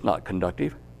broomstick. It's not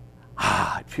conductive.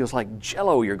 It feels like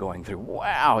jello you're going through.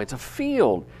 Wow, it's a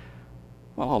field.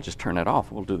 Well, I'll just turn that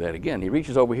off. We'll do that again. He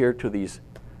reaches over here to these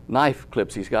knife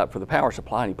clips he's got for the power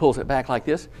supply, and he pulls it back like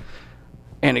this,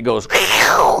 and it goes,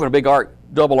 and a big arc,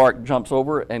 double arc jumps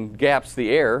over and gaps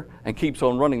the air and keeps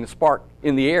on running the spark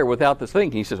in the air without this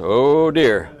thing. He says, oh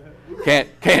dear,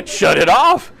 can't shut it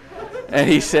off. And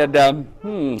he said,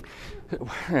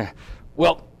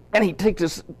 well, and he takes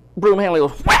this broom handle,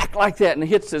 goes whack like that, and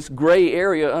hits this gray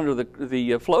area under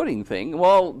the floating thing.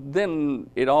 Well, then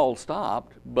it all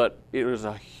stopped, but it was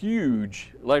a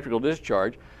huge electrical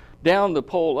discharge down the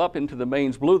pole up into the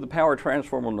mains, blew the power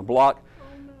transformer on the block,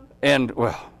 and,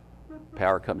 well,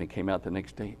 power company came out the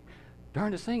next day.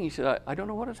 Darndest thing, he said, I don't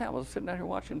know what has happened. I was sitting out here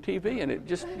watching TV, and it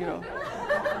just, you know.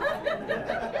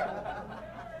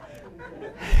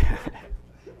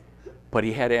 But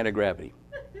he had anti-gravity.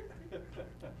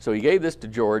 So he gave this to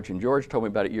George, and George told me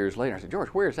about it years later. I said, George,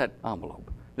 where's that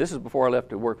envelope? This is before I left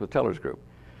to work with Teller's group.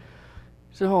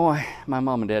 So my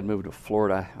mom and dad moved to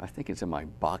Florida. I think it's in my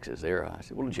boxes there. I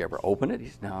said, well, did you ever open it? He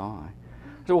said, no. I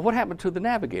said, well, what happened to the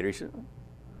navigator? He said,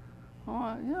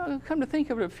 oh, you know, come to think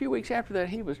of it, a few weeks after that,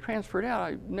 he was transferred out.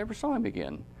 I never saw him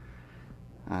again.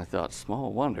 I thought,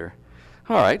 small wonder.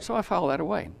 All right, so I filed that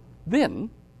away. Then,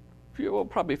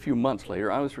 probably a few months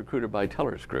later, I was recruited by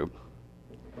Teller's group,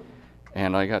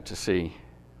 and I got to see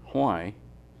why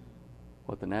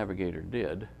what the navigator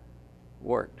did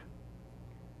worked.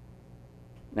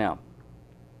 Now,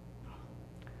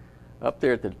 up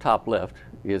there at the top left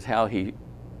is how he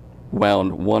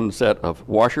wound one set of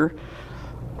washer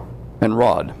and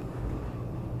rod.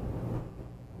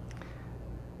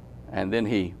 And then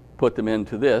he put them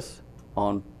into this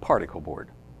on particle board.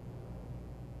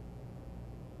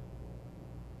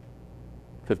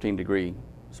 15-degree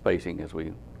spacing as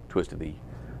we twisted the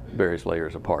various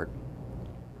layers apart.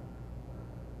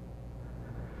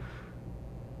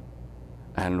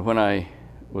 And when I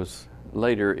was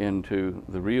later into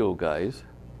the real guys,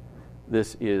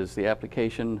 this is the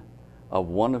application of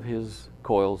one of his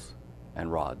coils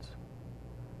and rods.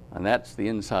 And that's the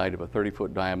inside of a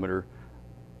 30-foot diameter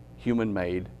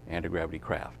human-made anti-gravity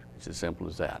craft. It's as simple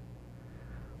as that.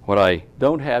 What I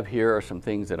don't have here are some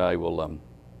things that I will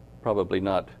probably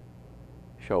not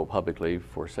show publicly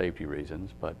for safety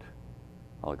reasons, but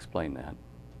I'll explain that.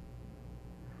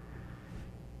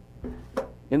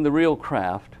 In the real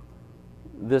craft,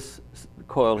 this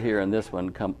coil here and this one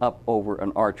come up over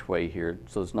an archway here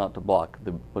so as not to block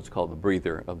what's called the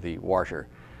breather of the washer.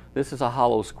 This is a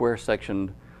hollow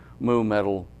square-sectioned mu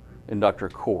metal inductor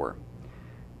core.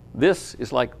 This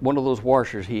is like one of those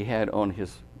washers he had on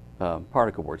his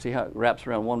particle board. See how it wraps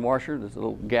around one washer? There's a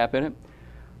little gap in it.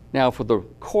 Now for the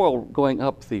coil going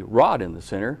up the rod in the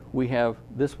center, we have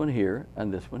this one here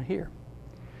and this one here.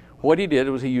 What he did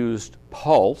was he used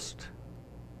pulsed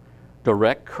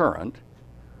direct current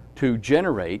to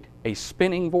generate a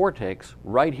spinning vortex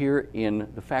right here in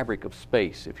the fabric of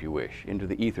space, if you wish, into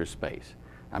the ether space.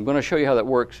 I'm going to show you how that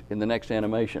works in the next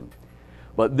animation.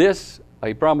 But this,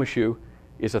 I promise you,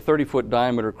 is a 30-foot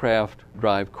diameter craft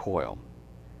drive coil.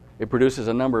 It produces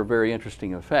a number of very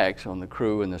interesting effects on the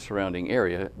crew and the surrounding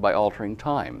area by altering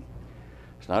time.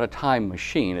 It's not a time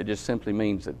machine. It just simply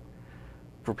means that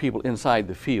for people inside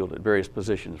the field at various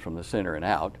positions from the center and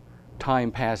out,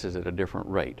 time passes at a different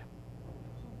rate.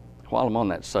 While I'm on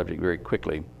that subject very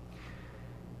quickly,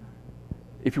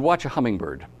 if you watch a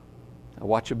hummingbird, or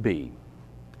watch a bee,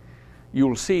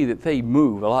 you'll see that they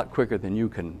move a lot quicker than you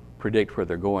can predict where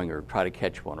they're going or try to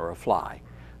catch one, or a fly.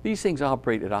 These things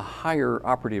operate at a higher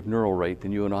operative neural rate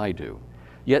than you and I do,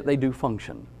 yet they do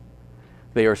function.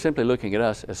 They are simply looking at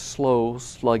us as slow,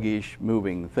 sluggish,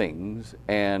 moving things,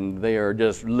 and they are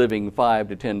just living 5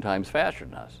 to 10 times faster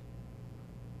than us.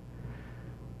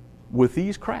 With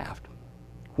these craft,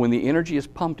 when the energy is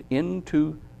pumped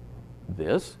into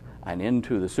this, and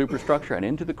into the superstructure, and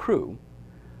into the crew,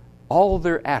 all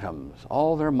their atoms,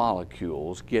 all their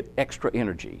molecules get extra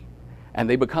energy. And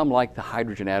they become like the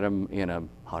hydrogen atom in a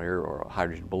hot air or a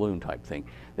hydrogen balloon type thing.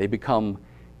 They become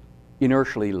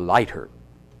inertially lighter,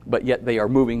 but yet they are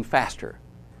moving faster.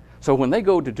 So when they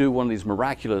go to do one of these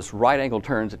miraculous right-angle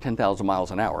turns at 10,000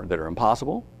 miles an hour that are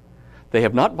impossible, they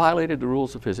have not violated the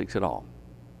rules of physics at all.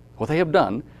 What they have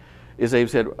done is they've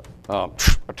said,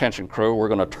 attention crew, we're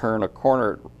going to turn a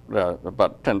corner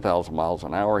about 10,000 miles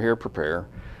an hour here, prepare.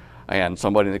 And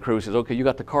somebody in the crew says, okay, you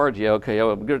got the cards? Yeah, okay,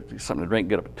 I'll get something to drink,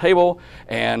 get up a table,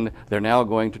 and they're now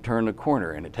going to turn the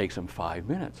corner, and it takes them 5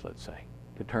 minutes, let's say,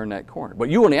 to turn that corner. But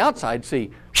you on the outside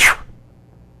see,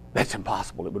 that's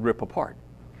impossible, it would rip apart.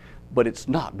 But it's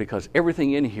not, because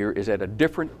everything in here is at a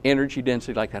different energy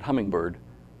density like that hummingbird,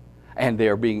 and they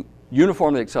are being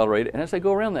uniformly accelerated, and as they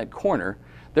go around that corner,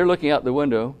 they're looking out the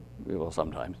window, well,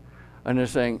 sometimes, and they're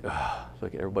saying,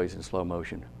 look, everybody's in slow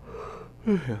motion.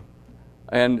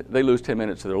 And they lose 10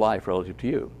 minutes of their life relative to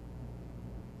you.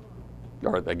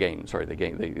 Or they gain,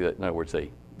 in other words,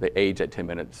 they age at 10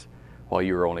 minutes while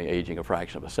you were only aging a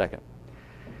fraction of a second.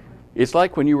 It's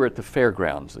like when you were at the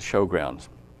fairgrounds, the showgrounds,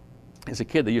 as a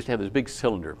kid, they used to have this big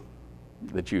cylinder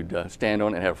that you'd stand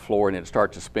on and have a floor, and it'd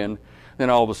start to spin. Then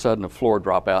all of a sudden, the floor would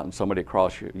drop out, and somebody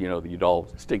across you, you'd all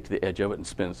stick to the edge of it and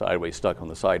spin sideways, stuck on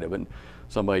the side of it. And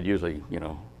somebody'd usually,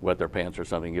 wet their pants or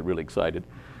something, get really excited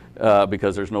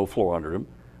because there's no floor under them.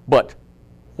 But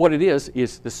what it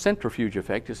is the centrifuge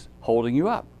effect is holding you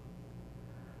up.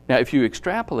 Now, if you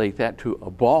extrapolate that to a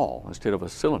ball instead of a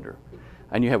cylinder,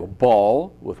 and you have a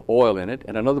ball with oil in it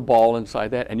and another ball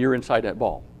inside that, and you're inside that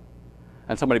ball,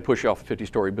 and somebody pushes you off a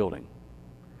 50-story building.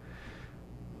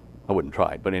 I wouldn't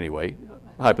try it, but anyway,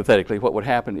 hypothetically, what would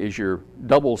happen is your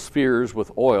double spheres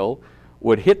with oil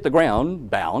would hit the ground,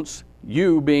 bounce,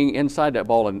 you being inside that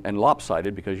ball and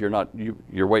lopsided because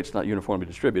your weight's not uniformly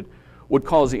distributed, would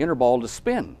cause the inner ball to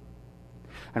spin.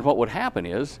 And what would happen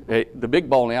is the big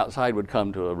ball on the outside would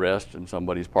come to a rest in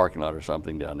somebody's parking lot or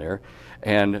something down there,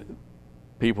 and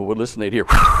people would listen, they'd hear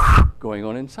going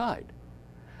on inside.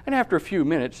 And after a few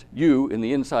minutes, you in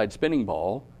the inside spinning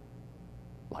ball,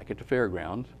 like at the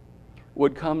fairgrounds,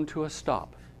 would come to a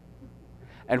stop.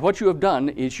 And what you have done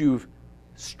is you've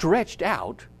stretched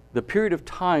out the period of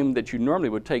time that you normally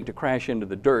would take to crash into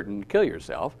the dirt and kill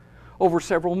yourself over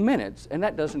several minutes, and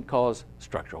that doesn't cause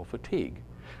structural fatigue.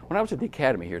 When I was at the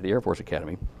academy here, the Air Force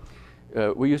Academy,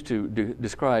 we used to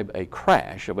describe a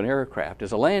crash of an aircraft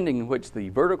as a landing in which the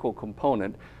vertical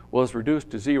component was reduced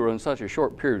to zero in such a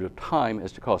short period of time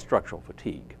as to cause structural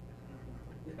fatigue.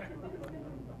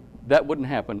 That wouldn't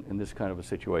happen in this kind of a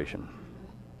situation.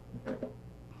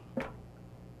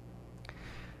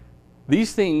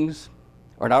 These things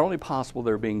are not only possible,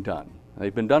 they're being done.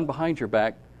 They've been done behind your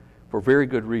back for very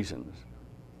good reasons,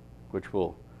 which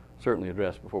we'll certainly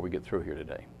address before we get through here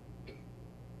today.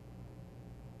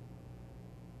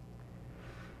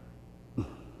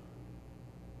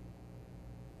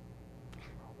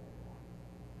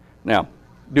 Now,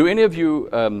 do any of you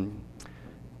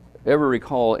ever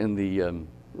recall in the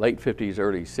late 50s,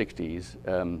 early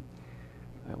 60s,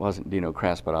 it wasn't Dino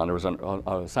Kraspedon, there was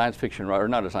a science fiction writer,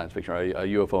 not a science fiction writer, a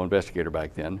UFO investigator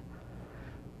back then,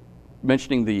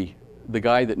 mentioning the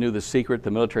guy that knew the secret, the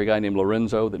military guy named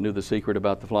Lorenzo that knew the secret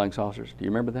about the flying saucers. Do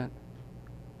you remember that?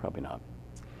 Probably not.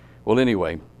 Well,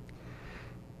 anyway,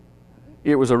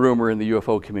 it was a rumor in the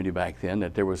UFO community back then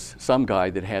that there was some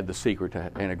guy that had the secret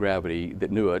to anti-gravity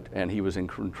that knew it, and he was in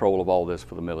control of all this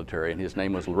for the military, and his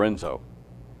name was Lorenzo.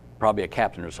 Probably a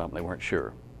captain or something, they weren't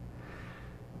sure.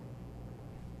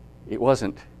 It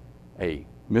wasn't a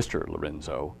Mr.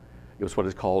 Lorenzo. It was what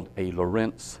is called a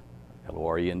Lorentz,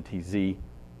 Lorentzo.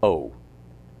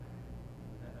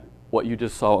 What you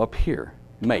just saw up here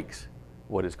makes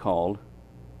what is called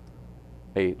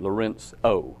a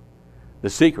Lorentzo. The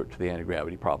secret to the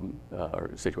anti-gravity problem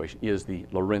or situation is the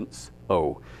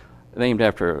Lorentzo, named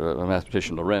after a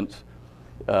mathematician, Lorentz.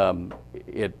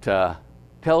 It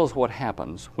tells what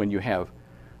happens when you have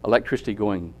electricity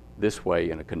going this way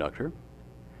in a conductor,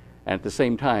 and at the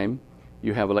same time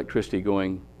you have electricity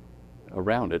going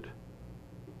around it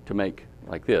to make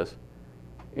like this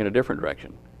in a different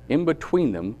direction. In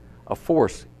between them, a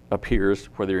force appears,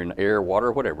 whether in air,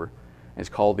 water, whatever, and it's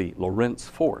called the Lorentz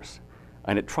force.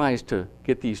 And it tries to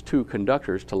get these two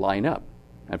conductors to line up.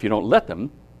 And if you don't let them,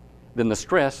 then the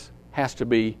stress has to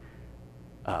be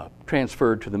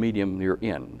transferred to the medium you're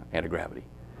in, anti-gravity.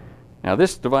 Now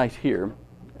this device here,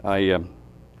 I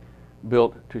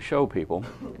built to show people.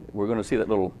 We're going to see that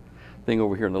little thing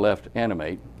over here on the left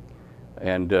animate.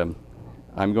 And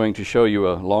I'm going to show you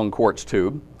a long quartz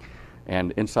tube.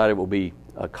 And inside it will be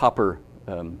a copper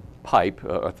pipe,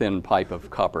 a thin pipe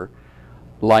of copper,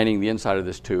 lining the inside of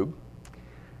this tube.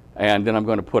 And then I'm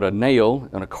going to put a nail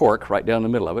and a cork right down the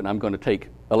middle of it, and I'm going to take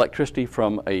electricity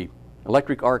from a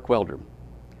electric arc welder,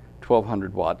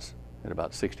 1200 watts at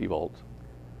about 60 volts.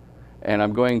 And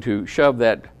I'm going to shove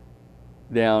that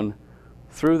down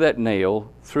through that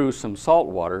nail, through some salt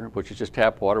water, which is just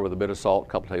tap water with a bit of salt, a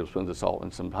couple tablespoons of salt,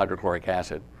 and some hydrochloric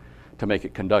acid to make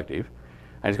it conductive.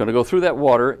 And it's going to go through that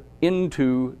water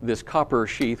into this copper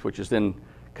sheath, which is then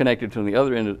connected from the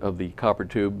other end of the copper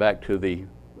tube back to the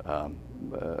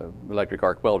electric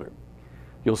arc welder.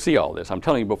 You'll see all this. I'm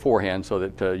telling you beforehand so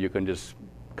that you can just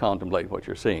contemplate what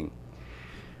you're seeing.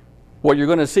 What you're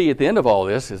going to see at the end of all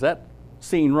this is that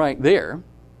scene right there,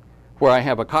 where I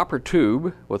have a copper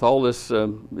tube with all this,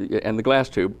 and the glass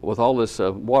tube with all this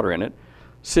water in it,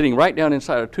 sitting right down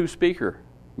inside of two speaker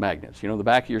magnets. You know, the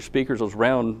back of your speakers, those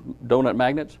round donut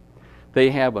magnets,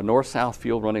 they have a north-south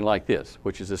field running like this,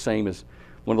 which is the same as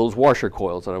one of those washer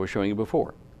coils that I was showing you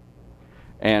before.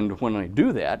 And when I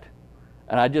do that,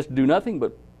 and I just do nothing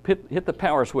but hit the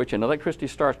power switch, and electricity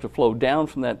starts to flow down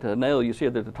from that nail you see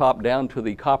at the top down to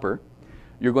the copper,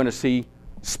 you're going to see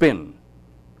spin.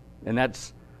 And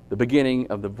that's the beginning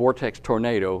of the vortex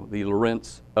tornado, the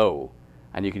Lorentz O.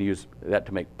 And you can use that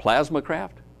to make plasma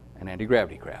craft and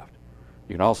anti-gravity craft.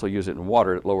 You can also use it in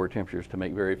water at lower temperatures to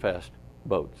make very fast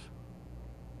boats.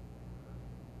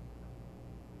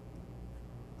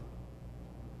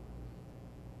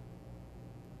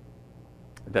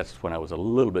 That's when I was a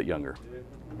little bit younger.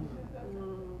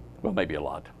 Well, maybe a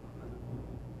lot.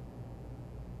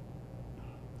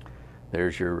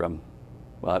 There's your,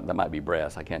 well, that might be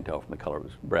brass. I can't tell from the color. It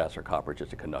was brass or copper,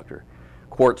 just a conductor.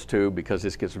 Quartz tube, because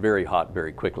this gets very hot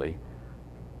very quickly.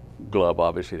 Glove,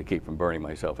 obviously, to keep from burning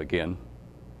myself again.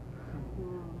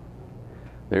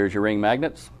 There's your ring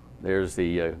magnets. There's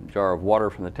the jar of water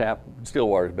from the tap. Still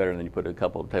water is better than you put a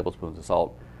couple of tablespoons of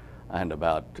salt and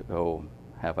about,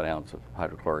 half an ounce of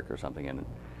hydrochloric or something in it.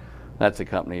 That's the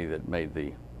company that made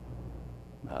the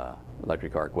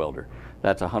electric arc welder.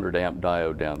 That's a 100 amp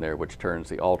diode down there, which turns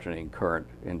the alternating current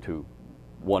into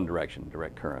one direction,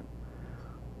 direct current.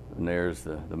 And there's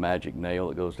the magic nail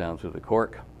that goes down through the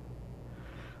cork.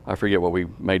 I forget what we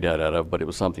made that out of, but it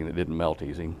was something that didn't melt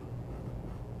easy.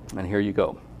 And here you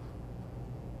go.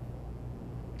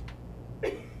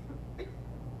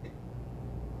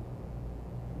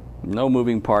 No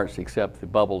moving parts except the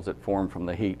bubbles that form from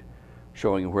the heat,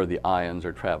 showing where the ions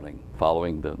are traveling,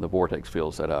 following the vortex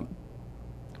field set up.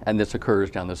 And this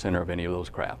occurs down the center of any of those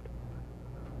craft.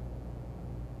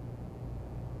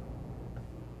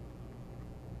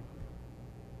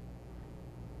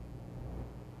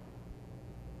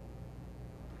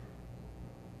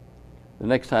 The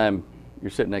next time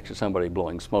you're sitting next to somebody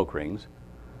blowing smoke rings,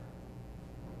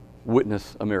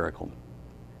 witness a miracle.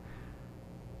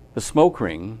 The smoke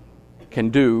ring can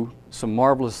do some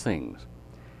marvelous things.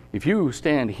 If you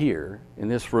stand here in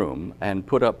this room and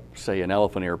put up, say, an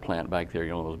elephant ear plant back there, you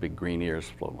know, those big green ears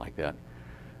float like that,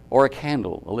 or a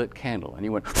candle, a lit candle, and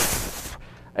you went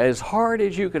as hard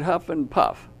as you could huff and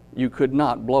puff, you could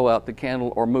not blow out the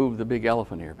candle or move the big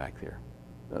elephant ear back there,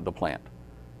 the plant.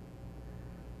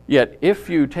 Yet, if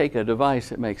you take a device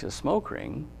that makes a smoke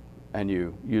ring and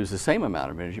you use the same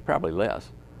amount of energy, probably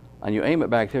less, and you aim it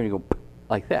back there and you go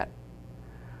like that,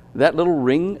 that little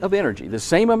ring of energy, the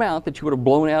same amount that you would have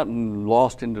blown out and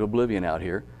lost into oblivion out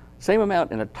here, same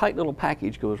amount in a tight little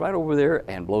package goes right over there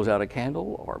and blows out a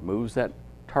candle or moves that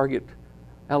target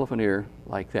elephant ear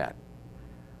like that.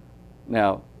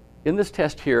 Now, in this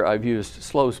test here, I've used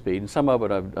slow speed, and some of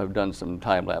it I've done some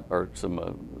time lapse or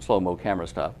some slow-mo camera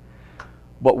stuff.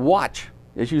 But watch,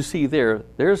 as you see there,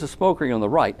 there's a smoke ring on the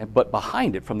right, but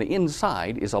behind it from the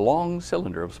inside is a long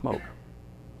cylinder of smoke.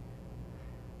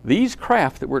 These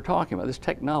craft that we're talking about, this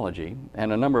technology,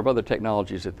 and a number of other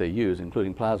technologies that they use,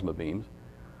 including plasma beams,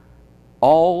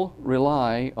 all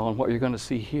rely on what you're going to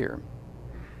see here.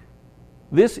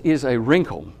 This is a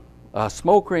wrinkle. A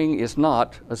smoke ring is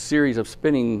not a series of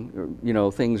spinning,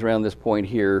 things around this point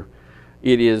here.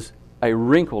 It is a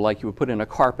wrinkle like you would put in a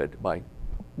carpet by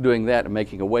doing that and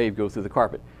making a wave go through the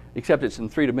carpet, except it's in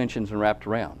 3 dimensions and wrapped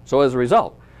around. So as a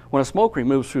result, when a smoke ring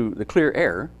moves through the clear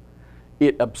air,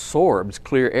 it absorbs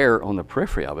clear air on the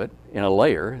periphery of it in a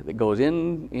layer that goes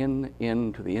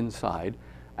into the inside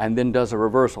and then does a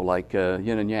reversal like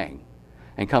yin and yang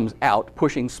and comes out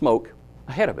pushing smoke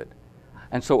ahead of it.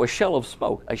 And so a shell of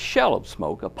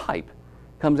smoke, a pipe,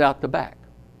 comes out the back.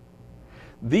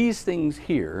 These things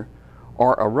here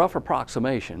are a rough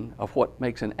approximation of what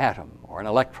makes an atom or an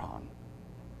electron.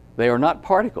 They are not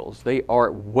particles, they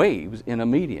are waves in a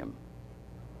medium.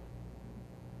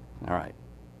 All right.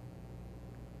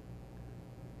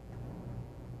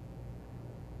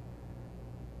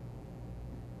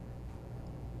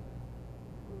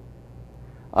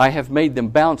 I have made them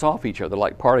bounce off each other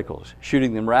like particles,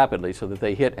 shooting them rapidly so that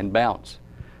they hit and bounce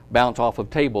off of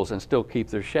tables and still keep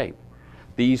their shape.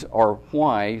 These are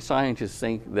why scientists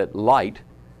think that light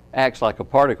acts like a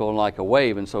particle and like a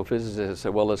wave, and so physicists say,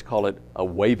 well, let's call it a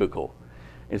wavicle.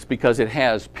 It's because it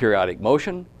has periodic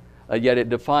motion, yet it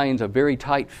defines a very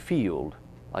tight field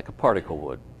like a particle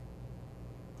would.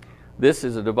 This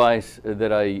is a device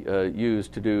that I use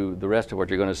to do the rest of what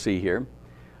you're going to see here.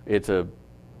 It's a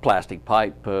plastic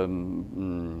pipe,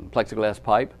 plexiglass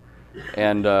pipe,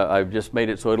 and I've just made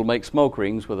it so it'll make smoke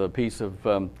rings with a piece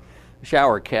of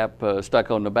shower cap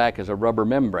stuck on the back as a rubber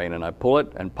membrane, and I pull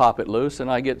it and pop it loose, and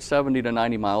I get 70 to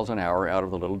 90 miles an hour out of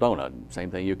the little donut.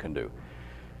 Same thing you can do.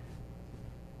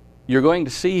 You're going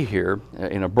to see here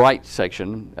in a bright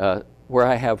section where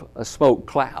I have a smoke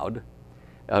cloud,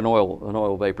 an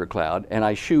oil vapor cloud, and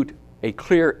I shoot a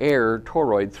clear air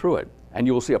toroid through it, and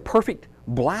you will see a perfect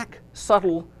black,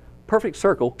 subtle, perfect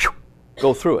circle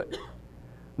go through it.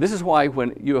 This is why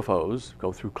when UFOs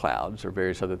go through clouds or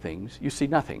various other things, you see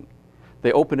nothing.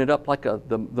 They open it up like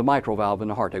the mitral valve in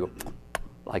the heart. They go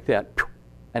like that,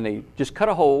 and they just cut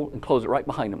a hole and close it right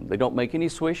behind them. They don't make any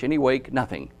swish, any wake,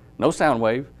 nothing. No sound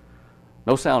wave,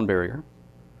 no sound barrier.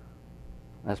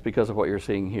 That's because of what you're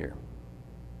seeing here.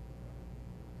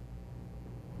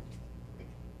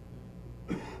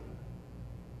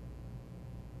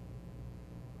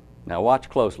 Now watch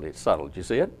closely. It's subtle. Did you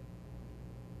see it?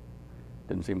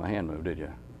 Didn't see my hand move, did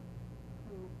you?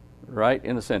 Right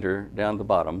in the center, down the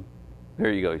bottom.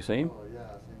 There you go. You see? Oh, yeah,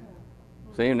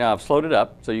 I see. See, now I've slowed it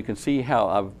up so you can see how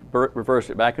I've reversed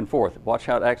it back and forth. Watch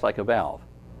how it acts like a valve.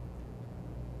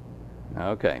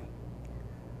 Okay.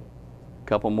 A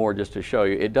couple more just to show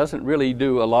you. It doesn't really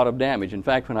do a lot of damage. In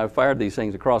fact, when I've fired these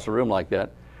things across the room like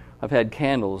that, I've had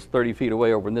candles 30 feet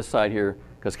away over on this side here,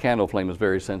 because candle flame is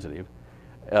very sensitive,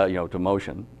 to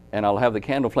motion. And I'll have the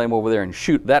candle flame over there and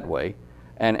shoot that way.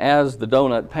 And as the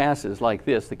donut passes like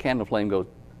this, the candle flame goes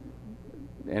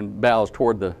and bows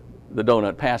toward the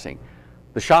donut passing.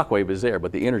 The shock wave is there,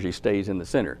 but the energy stays in the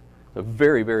center. It's a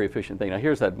very, very efficient thing. Now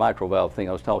here's that mitral valve thing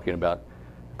I was talking about.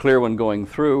 Clear one going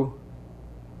through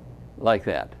like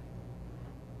that.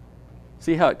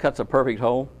 See how it cuts a perfect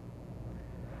hole?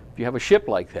 If you have a ship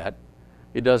like that,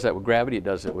 it does that with gravity, it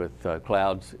does it with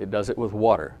clouds, it does it with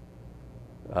water.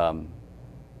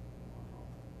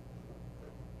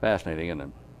 Fascinating, isn't it?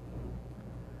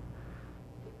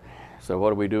 So what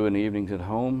do we do in the evenings at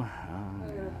home?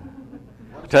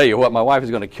 I'll tell you what, my wife is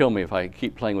going to kill me if I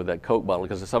keep playing with that Coke bottle,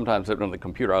 because sometimes on the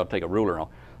computer I'll take a ruler and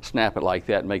I'll snap it like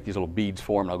that and make these little beads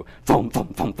form, and I'll go thump,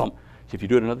 thump, thump, thump. So if you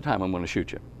do it another time, I'm going to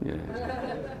shoot you. Yeah.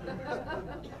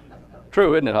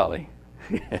 True, isn't it, Holly?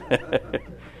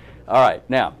 All right,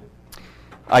 now,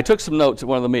 I took some notes at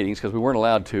one of the meetings because we weren't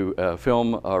allowed to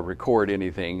film or record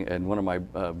anything in one of my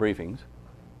briefings.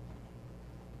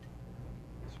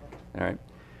 All right.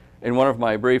 In one of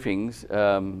my briefings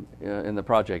in the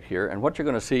project here, and what you're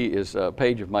going to see is a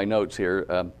page of my notes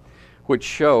here, which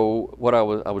show what I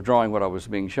was drawing, what I was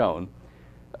being shown,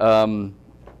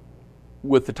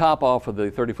 with the top off of the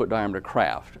 30-foot diameter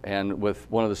craft, and with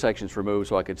one of the sections removed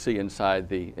so I could see inside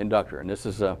the inductor. And this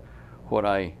is what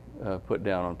I put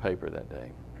down on paper that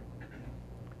day.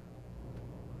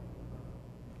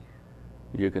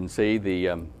 You can see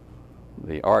the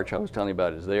arch I was telling you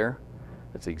about is there.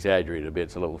 It's exaggerated a bit,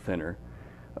 it's a little thinner.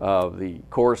 The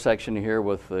core section here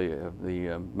with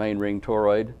the main ring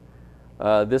toroid.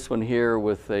 This one here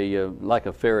with like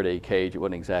a Faraday cage. It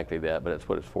wasn't exactly that, but that's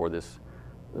what it's for. This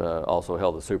also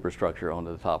held the superstructure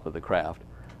onto the top of the craft.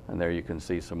 And there you can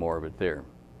see some more of it there.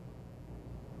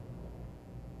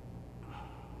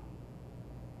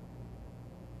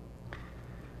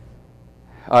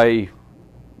 I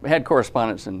had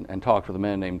correspondence and talked with a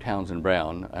man named Stnd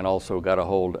Deyo, and also got a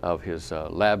hold of his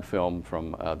lab film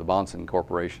from the Bonson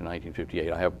Corporation in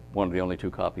 1958. I have one of the only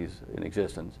 2 copies in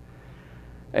existence.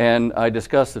 And I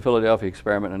discussed the Philadelphia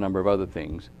experiment and a number of other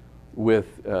things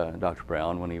with Dr.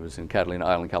 Brown when he was in Catalina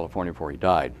Island, California, before he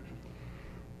died.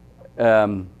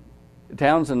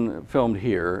 Townsend filmed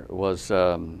here was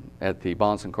at the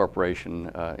Bonson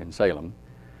Corporation in Salem,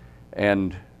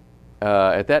 and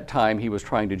at that time, he was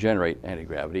trying to generate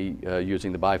anti-gravity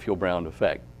using the biofuel-Brown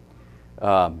effect.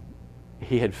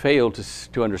 He had failed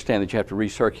to understand that you have to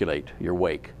recirculate your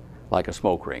wake like a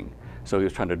smoke ring. So he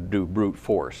was trying to do brute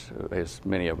force, as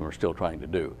many of them are still trying to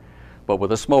do. But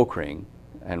with a smoke ring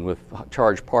and with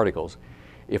charged particles,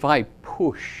 if I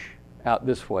push out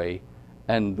this way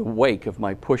and the wake of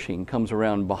my pushing comes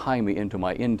around behind me into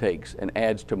my intakes and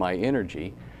adds to my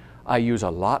energy, I use a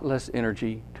lot less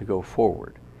energy to go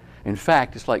forward. In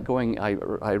fact, it's like going, I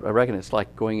reckon it's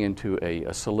like going into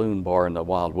a saloon bar in the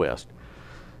Wild West.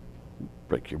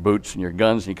 Break your boots and your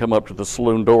guns, and you come up to the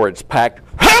saloon door, it's packed.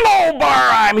 Hello, bar,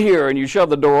 I'm here. And you shove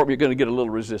the door up, you're going to get a little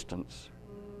resistance.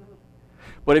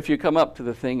 But if you come up to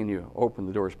the thing and you open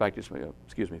the doors back, just,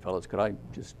 excuse me, fellas, could I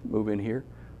just move in here?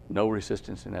 No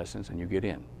resistance in essence, and you get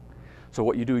in. So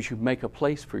what you do is you make a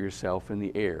place for yourself in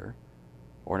the air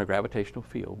or in a gravitational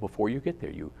field. Before you get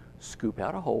there, you scoop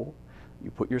out a hole,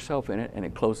 you put yourself in it, and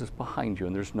it closes behind you,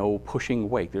 and there's no pushing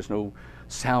wake, there's no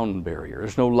sound barrier,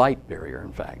 there's no light barrier,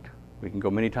 in fact. We can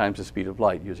go many times the speed of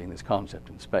light using this concept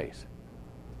in space.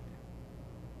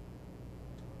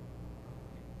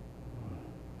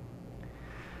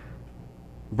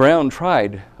 Brown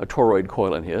tried a toroid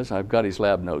coil in his. I've got his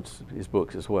lab notes, his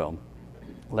books as well,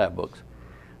 lab books.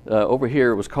 Over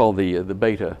here it was called the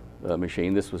beta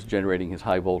machine. This was generating his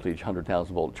high voltage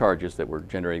 100,000 volt charges that were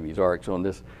generating these arcs. So on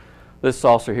this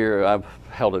saucer here, I've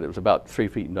held it, it was about 3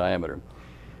 feet in diameter.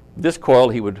 This coil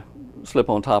he would slip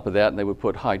on top of that and they would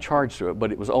put high charge through it,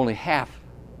 but it was only half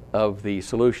of the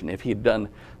solution. If he'd done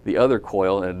the other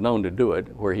coil and had known to do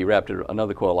it, where he wrapped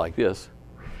another coil like this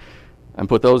and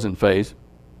put those in phase,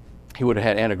 he would have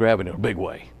had anti-gravity in a big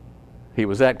way. He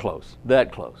was that close,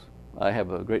 that close. I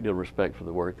have a great deal of respect for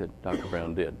the work that Dr.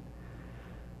 Brown did.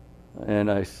 And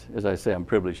as I say, I'm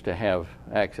privileged to have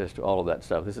access to all of that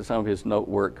stuff. This is some of his note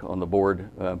work on the board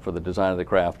for the design of the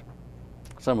craft.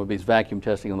 Some of his vacuum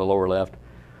testing on the lower left,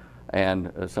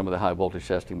 and some of the high voltage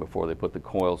testing before they put the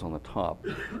coils on the top.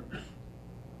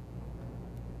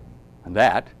 And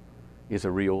that is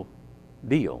a real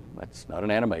deal. That's not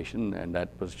an animation, and that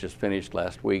was just finished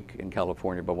last week in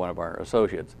California by one of our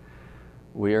associates.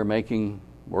 We are making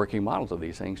working models of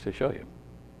these things to show you.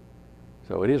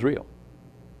 So it is real.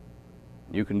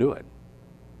 You can do it.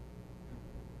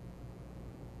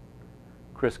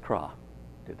 Chris Craw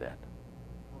did that.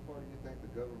 How far do you think the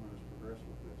government has progressed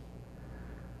with this?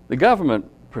 The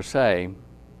government, per se,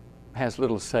 has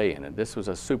little say in it. This was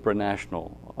a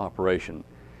supranational operation.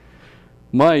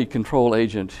 My control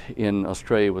agent in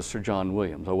Australia was Sir John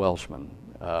Williams, a Welshman,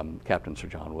 Captain Sir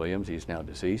John Williams. He's now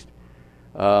deceased.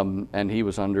 And he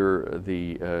was under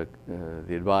the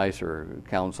advice or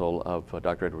counsel of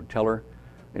Dr. Edward Teller.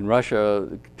 In Russia,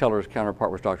 Teller's counterpart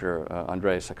was Dr.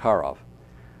 Andrei Sakharov.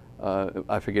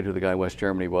 I forget who the guy in West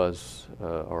Germany was,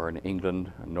 or in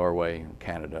England, Norway,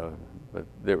 Canada, but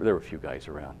there were a few guys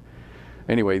around.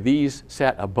 Anyway, these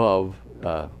sat above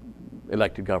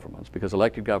elected governments, because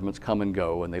elected governments come and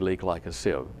go and they leak like a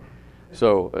sieve.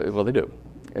 So, well, they do.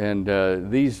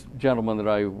 And these gentlemen that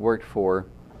I worked for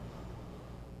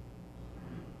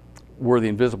were the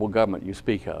invisible government you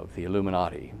speak of, the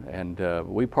Illuminati. And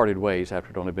we parted ways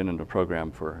after I'd only been in the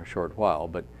program for a short while,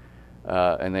 but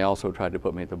and they also tried to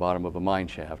put me at the bottom of a mine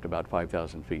shaft about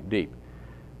 5,000 feet deep.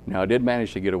 Now, I did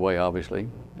manage to get away, obviously,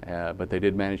 but they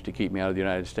did manage to keep me out of the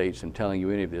United States and telling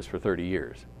you any of this for 30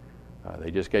 years.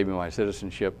 They just gave me my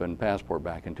citizenship and passport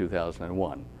back in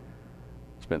 2001.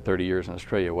 Spent 30 years in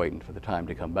Australia waiting for the time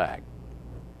to come back.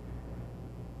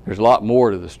 There's a lot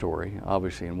more to the story.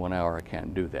 Obviously, in 1 hour, I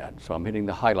can't do that. So I'm hitting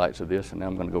the highlights of this, and now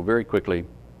I'm going to go very quickly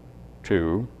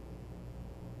to,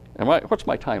 what's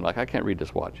my time like? I can't read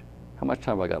this watch. How much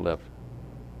time have I got left?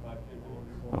 5 to 10 minutes.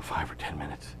 Oh, 5 or 10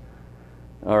 minutes.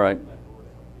 All right.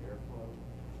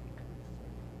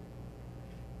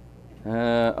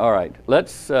 All right.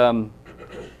 Let's,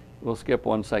 we'll skip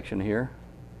one section here.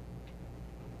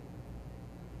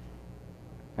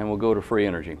 And we'll go to free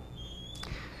energy.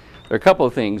 There are a couple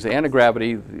of things, the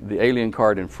anti-gravity, the alien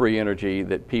card, and free energy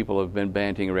that people have been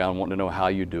banting around wanting to know how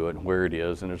you do it and where it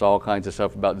is. And there's all kinds of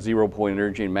stuff about 0-point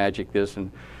energy and magic this and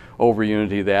over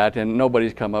unity that, and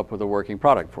nobody's come up with a working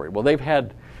product for it. Well, they've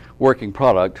had working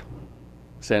product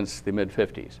since the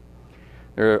mid-50s.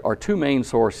 There are two main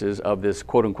sources of this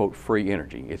quote-unquote free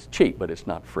energy. It's cheap, but it's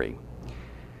not free.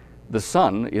 The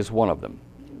sun is one of them.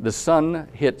 The sun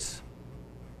hits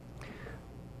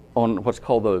on what's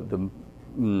called the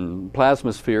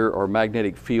plasmasphere or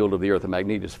magnetic field of the Earth, a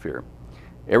magnetosphere.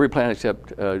 Every planet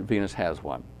except Venus has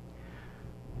one.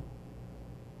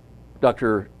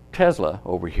 Dr. Tesla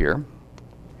over here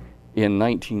in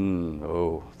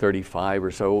 1935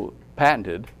 or so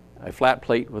patented a flat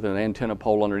plate with an antenna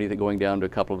pole underneath it going down to a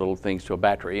couple of little things to a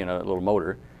battery and a little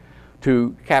motor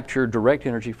to capture direct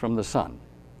energy from the sun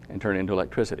and turn it into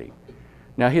electricity.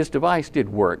 Now, his device did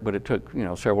work, but it took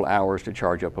several hours to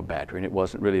charge up a battery, and it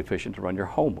wasn't really efficient to run your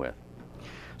home with.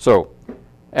 So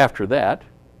after that,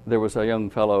 there was a young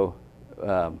fellow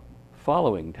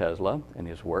following Tesla and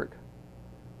his work.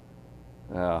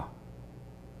 Let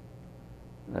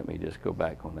me just go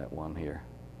back on that one here.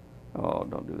 Oh,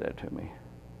 don't do that to me.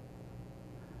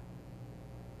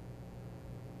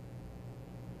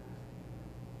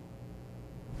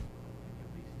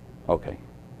 Okay.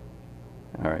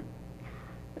 All right.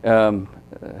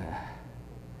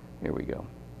 Here we go.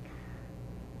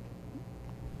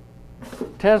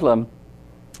 Tesla,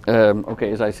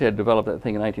 okay, as I said, developed that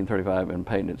thing in 1935 and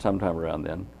patented sometime around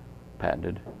then.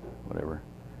 Patented, whatever.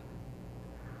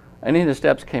 And in his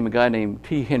steps came a guy named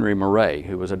T. Henry Murray,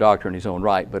 who was a doctor in his own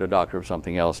right, but a doctor of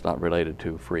something else not related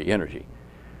to free energy.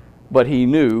 But he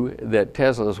knew that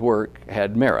Tesla's work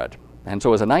had merit. And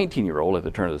so as a 19-year-old at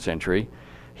the turn of the century,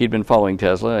 he'd been following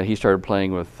Tesla. He started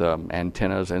playing with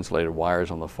antennas, insulated wires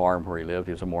on the farm where he lived.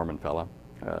 He was a Mormon fella,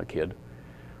 kid.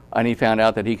 And he found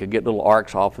out that he could get little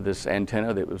arcs off of this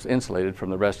antenna that was insulated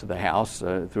from the rest of the house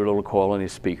through a little coil in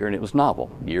his speaker, and it was novel.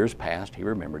 Years passed, he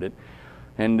remembered it.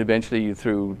 And eventually,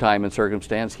 through time and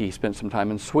circumstance, he spent some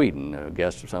time in Sweden, a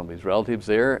guest of some of his relatives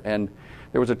there, and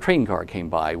there was a train car came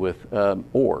by with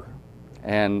ore.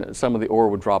 and some of the ore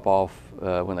would drop off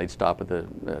when they'd stop at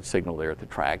the signal there at the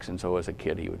tracks. And so as a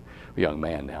kid, a young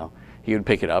man now, he would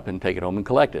pick it up and take it home and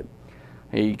collect it.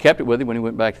 He kept it with him when he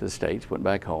went back to the States, went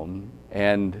back home,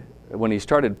 and when he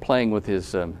started playing with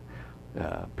his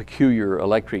peculiar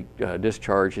electric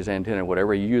discharge, his antenna,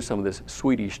 whatever, he used some of this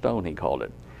Swedish stone, he called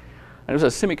it. And it was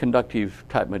a semiconductive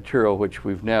type material, which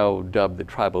we've now dubbed the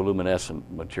triboluminescent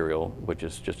material, which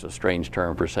is just a strange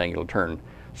term for saying it'll turn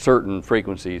certain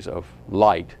frequencies of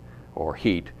light or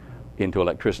heat into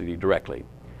electricity directly.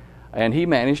 And he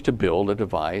managed to build a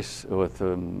device with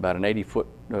about an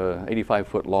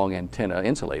 85-foot long antenna,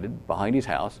 insulated, behind his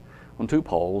house on 2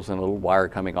 poles and a little wire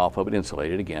coming off of it,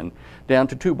 insulated again, down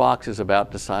to 2 boxes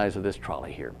about the size of this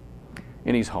trolley here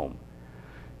in his home.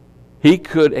 He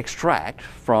could extract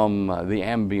from the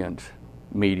ambient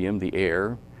medium, the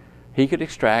air, he could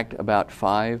extract about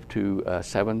 5,000 to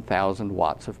 7,000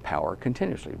 watts of power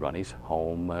continuously, run his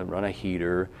home, run a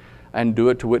heater, and do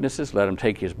it to witnesses, let him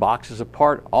take his boxes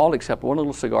apart, all except one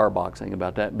little cigar box thing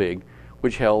about that big,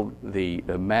 which held the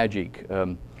magic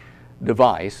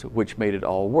device which made it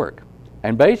all work.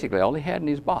 And basically all he had in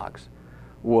his box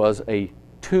was a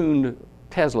tuned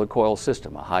Tesla coil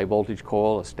system, a high voltage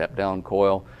coil, a step down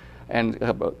coil, and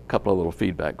a couple of little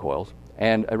feedback coils,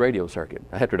 and a radio circuit,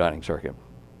 a heterodyning circuit.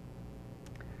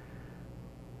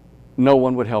 No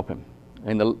one would help him.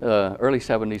 In the early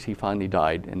 70s, he finally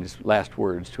died, and his last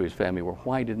words to his family were,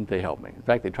 "Why didn't they help me?" In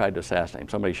fact, they tried to assassinate him.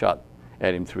 Somebody shot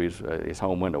at him through his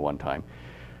home window one time.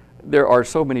 There are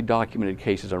so many documented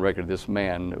cases on record of this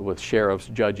man with sheriffs,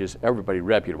 judges, everybody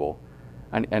reputable.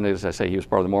 And as I say, he was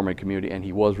part of the Mormon community, and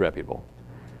he was reputable.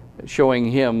 Showing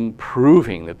him,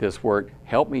 proving that this worked.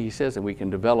 "Help me," he says, "and we can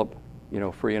develop,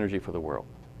 free energy for the world."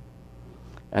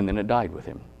 And then it died with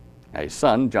him. Now, his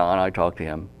son, John, I talked to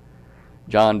him.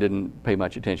 John didn't pay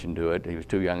much attention to it. He was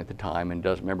too young at the time and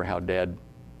doesn't remember how Dad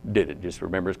did it. Just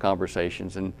remembers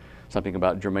conversations and something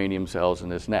about germanium cells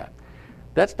and this and that.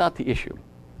 That's not the issue.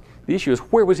 The issue is,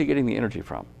 where was he getting the energy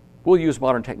from? We'll use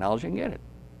modern technology and get it.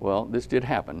 Well, this did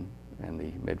happen in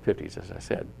the mid-50s, as I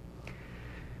said.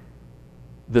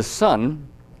 The sun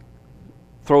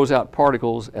throws out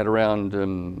particles at around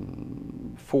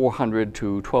 400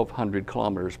 to 1,200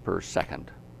 kilometers per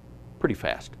second. Pretty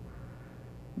fast.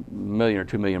 1 million or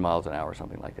 2 million miles an hour, or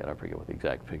something like that. I forget what the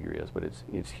exact figure is, but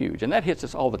it's huge. And that hits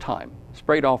us all the time,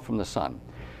 sprayed off from the sun.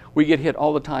 We get hit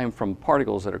all the time from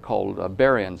particles that are called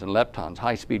baryons and leptons,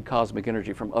 high-speed cosmic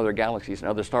energy from other galaxies and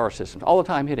other star systems, all the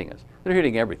time hitting us. They're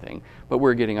hitting everything, but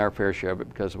we're getting our fair share of it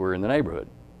because we're in the neighborhood.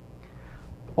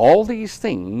 All these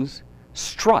things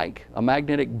strike a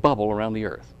magnetic bubble around the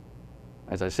Earth.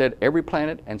 As I said, every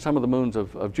planet and some of the moons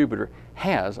of Jupiter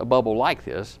has a bubble like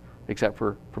this, except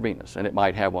for Venus, and it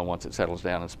might have one once it settles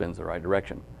down and spins the right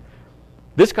direction.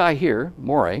 This guy here,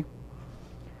 Moray,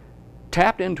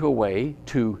 tapped into a way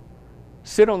to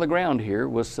sit on the ground here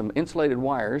with some insulated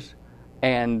wires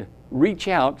and reach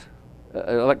out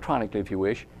electronically, if you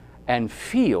wish, and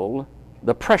feel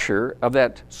the pressure of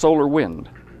that solar wind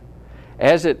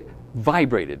as it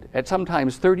vibrated at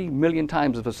sometimes 30 million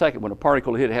times of a second. When a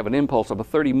particle hit, it have an impulse of a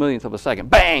 30 millionth of a second,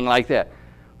 bang, like that.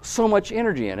 So much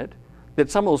energy in it that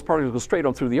some of those particles go straight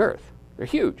on through the Earth. They're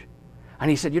huge. And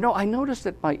he said, I noticed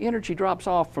that my energy drops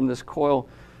off from this coil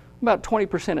about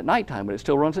 20% at nighttime, but it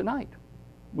still runs at night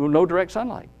with no direct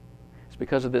sunlight. It's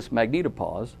because of this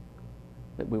magnetopause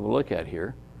that we will look at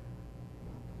here.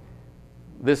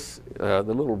 This, the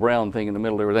little brown thing in the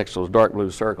middle there next to those dark blue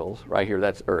circles, right here,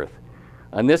 that's Earth.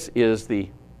 And this is the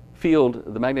field,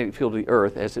 the magnetic field of the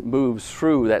Earth. As it moves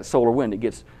through that solar wind, it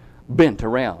gets bent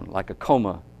around like a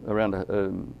coma around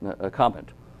a comet.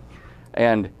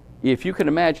 And if you can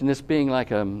imagine this being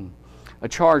like a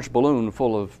charged balloon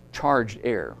full of charged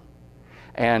air,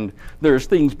 and there's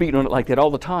things beating on it like that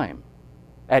all the time.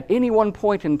 At any one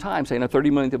point in time, say in a 30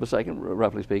 millionth of a second,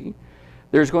 roughly speaking,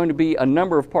 there's going to be a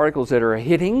number of particles that are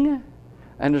hitting,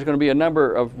 and there's going to be a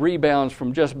number of rebounds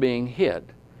from just being hit.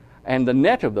 And the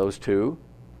net of those two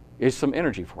is some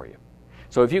energy for you.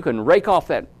 So if you can rake off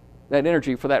that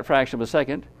energy for that fraction of a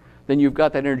second, then you've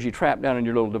got that energy trapped down in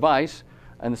your little device,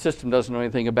 and the system doesn't know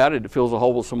anything about it. It fills the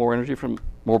hole with some more energy from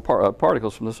more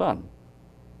particles from the sun.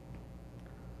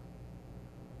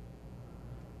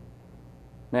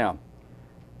 Now,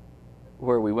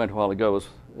 where we went a while ago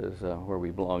is where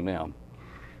we belong now.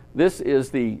 This is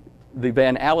the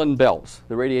Van Allen belts,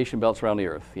 the radiation belts around the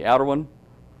Earth, the outer one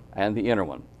and the inner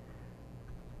one.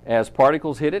 As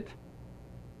particles hit it,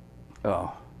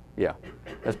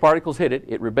 as particles hit it,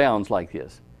 it rebounds like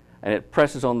this. And it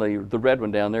presses on the red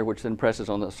one down there, which then presses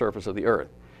on the surface of the Earth.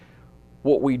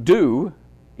 What we do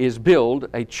is build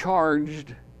a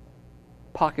charged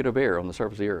pocket of air on the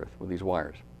surface of the earth with these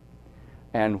wires.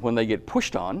 And when they get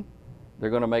pushed on, they're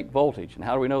going to make voltage. And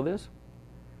how do we know this?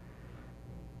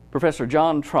 Professor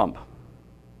John Trump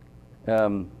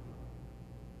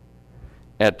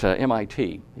at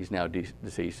MIT, he's now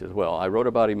deceased as well, I wrote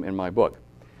about him in my book,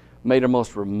 made a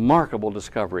most remarkable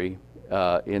discovery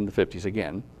in the 50s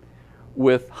again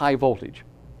with high voltage.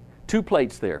 2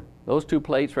 plates there. Those 2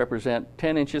 plates represent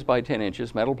 10 inches by 10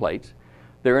 inches, metal plates.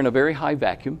 They're in a very high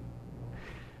vacuum.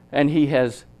 And he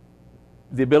has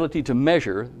the ability to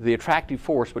measure the attractive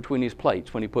force between these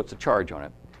plates when he puts a charge on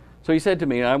it. So he said to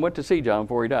me, and I went to see John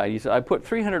before he died, he said, I put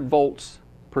 300 volts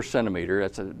per centimeter,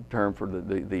 that's a term for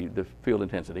the field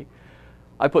intensity.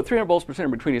 I put 300 volts per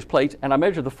centimeter between his plates, and I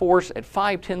measured the force at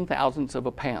 5/10,000ths of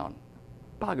a pound.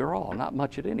 Bugger all, not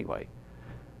much it anyway.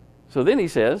 So then he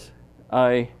says,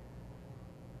 I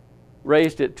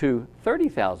raised it to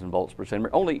 30,000 volts per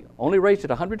centimeter, only raised it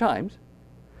 100 times,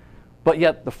 but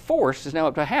yet the force is now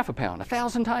up to half a pound,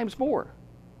 1,000 times more.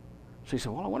 So he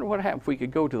said, well, I wonder what would happen if we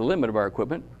could go to the limit of our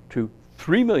equipment to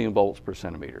 3 million volts per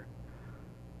centimeter.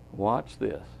 Watch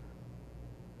this.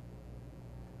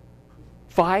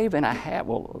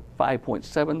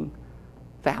 5.7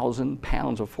 thousand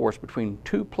pounds of force between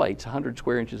 2 plates, 100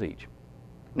 square inches each.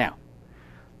 Now,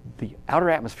 the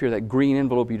outer atmosphere, that green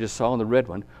envelope you just saw and the red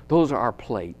one, those are our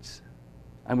plates.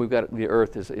 And we've got the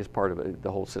Earth is part of it.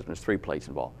 The whole system. There's 3 plates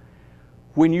involved.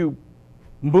 When you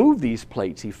move these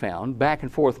plates, he found, back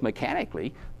and forth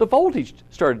mechanically, the voltage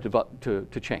started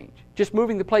to change. Just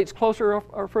moving the plates closer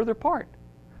or further apart.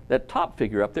 That top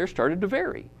figure up there started to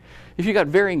vary. If you got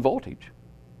varying voltage,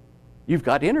 you've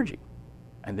got energy.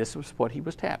 And this was what he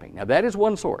was tapping. Now that is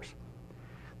one source.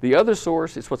 The other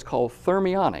source is what's called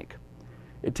thermionic.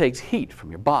 It takes heat from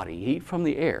your body, heat from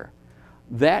the air.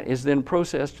 That is then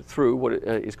processed through what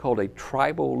is called a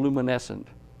triboluminescent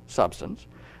substance.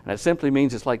 And it simply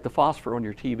means it's like the phosphor on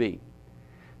your TV.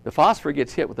 The phosphor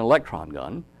gets hit with an electron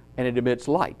gun and it emits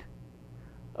light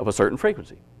of a certain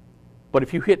frequency. But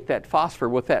if you hit that phosphor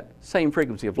with that same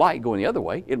frequency of light going the other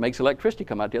way, it makes electricity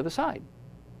come out the other side.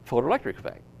 Photoelectric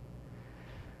effect.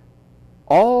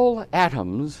 All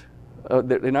atoms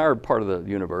in our part of the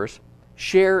universe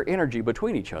share energy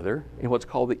between each other in what's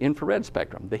called the infrared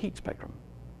spectrum, the heat spectrum.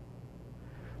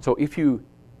 So if you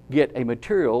get a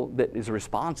material that is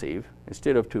responsive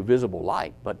instead of to visible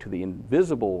light, but to the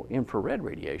invisible infrared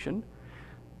radiation,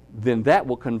 then that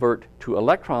will convert to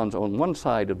electrons on one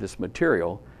side of this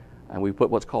material, and we put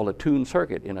what's called a tuned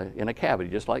circuit in a cavity,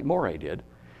 just like Moray did,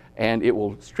 and it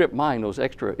will strip mine those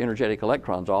extra energetic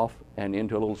electrons off and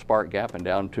into a little spark gap and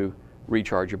down to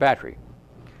recharge your battery.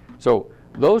 So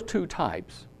those 2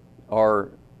 types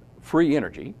are free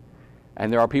energy,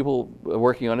 and there are people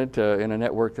working on it in a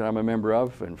network that I'm a member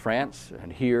of in France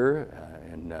and here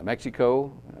in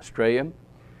Mexico, Australia,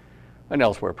 and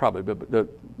elsewhere probably, but the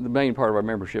main part of our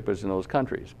membership is in those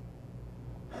countries.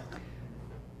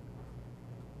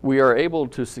 We are able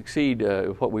to succeed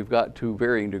what we've got to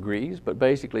varying degrees, but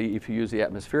basically if you use the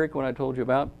atmospheric one I told you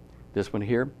about, this one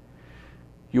here,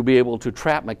 you'll be able to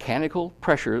trap mechanical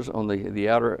pressures on the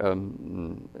outer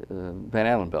Van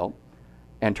Allen belt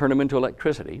and turn them into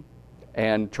electricity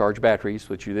and charge batteries,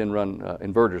 which you then run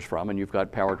inverters from, and you've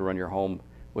got power to run your home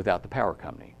without the power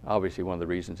company. Obviously one of the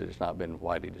reasons that it's not been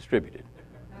widely distributed.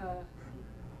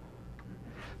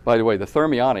 By the way, the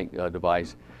thermionic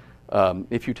device,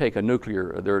 if you take a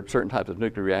nuclear, there are certain types of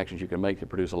nuclear reactions you can make to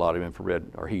produce a lot of infrared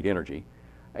or heat energy.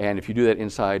 And if you do that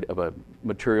inside of a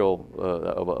material,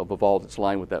 of a vault that's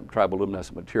lined with that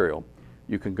triboluminescent material,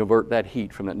 you can convert that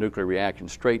heat from that nuclear reaction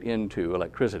straight into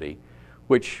electricity,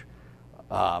 which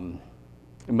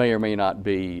may or may not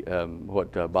be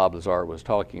what Bob Lazar was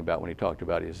talking about when he talked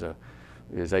about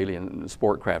his alien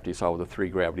sport craft he saw with the 3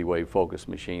 gravity wave focus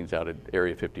machines out at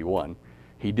Area 51.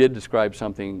 He did describe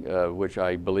something which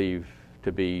I believe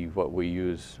to be what we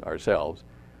use ourselves.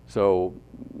 So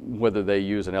whether they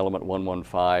use an element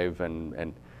 115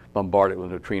 and bombard it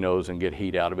with neutrinos and get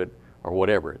heat out of it or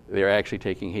whatever, they're actually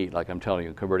taking heat, like I'm telling you,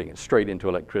 and converting it straight into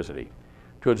electricity.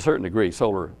 To a certain degree,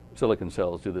 solar silicon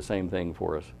cells do the same thing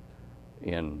for us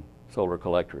in solar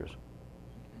collectors.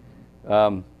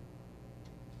 Oh,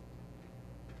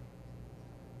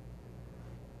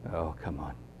 come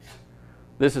on.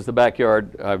 This is the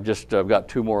backyard. I've got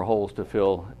 2 more holes to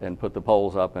fill and put the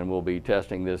poles up, and we'll be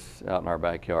testing this out in our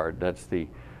backyard. That's the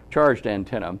charged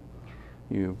antenna.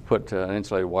 You put an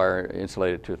insulated wire,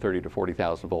 insulate it to 30 to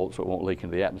 40,000 volts so it won't leak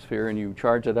into the atmosphere, and you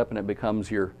charge it up and it becomes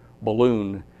your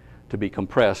balloon to be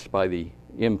compressed by the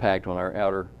impact on our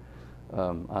outer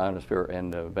ionosphere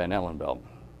and Van Allen belt.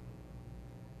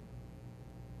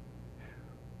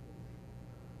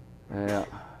 Yeah.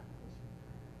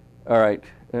 All right.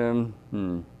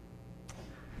 All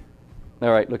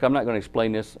right, look, I'm not going to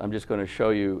explain this. I'm just going to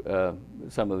show you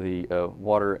some of the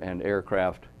water and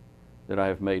aircraft that I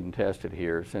have made and tested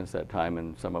here since that time,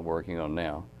 and some I'm working on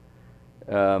now.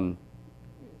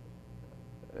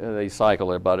 They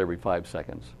cycle about every 5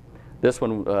 seconds. This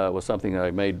one was something that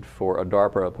I made for a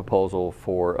DARPA proposal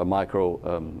for a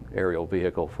micro aerial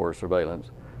vehicle for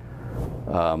surveillance.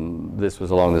 This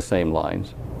was along the same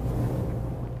lines.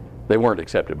 They weren't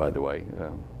accepted, by the way,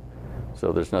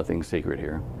 so there's nothing secret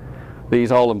here.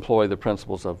 These all employ the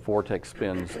principles of vortex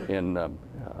spins in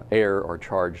air or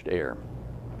charged air.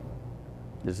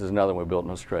 This is another one we built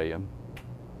in Australia,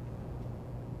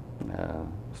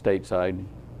 stateside.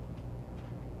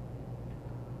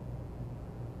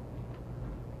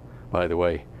 By the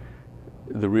way,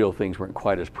 the real things weren't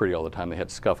quite as pretty all the time. They had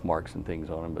scuff marks and things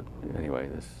on them, but anyway,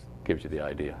 this gives you the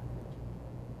idea.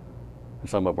 And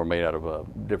some of them were made out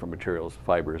of different materials,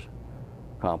 fibers,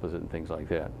 composite, and things like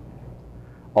that.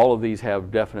 All of these have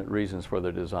definite reasons for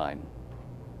their design.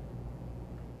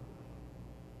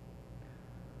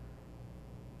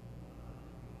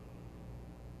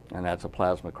 And that's a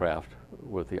plasma craft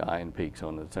with the ion peaks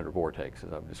on the center vortex,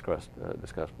 as I've discussed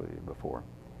with you before.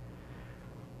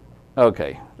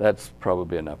 Okay, that's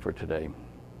probably enough for today.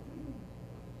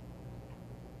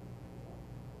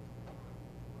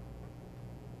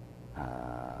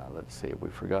 Let's see, have we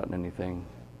forgotten anything?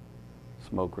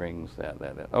 Smoke rings, that.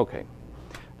 Okay.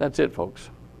 That's it,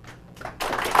 folks.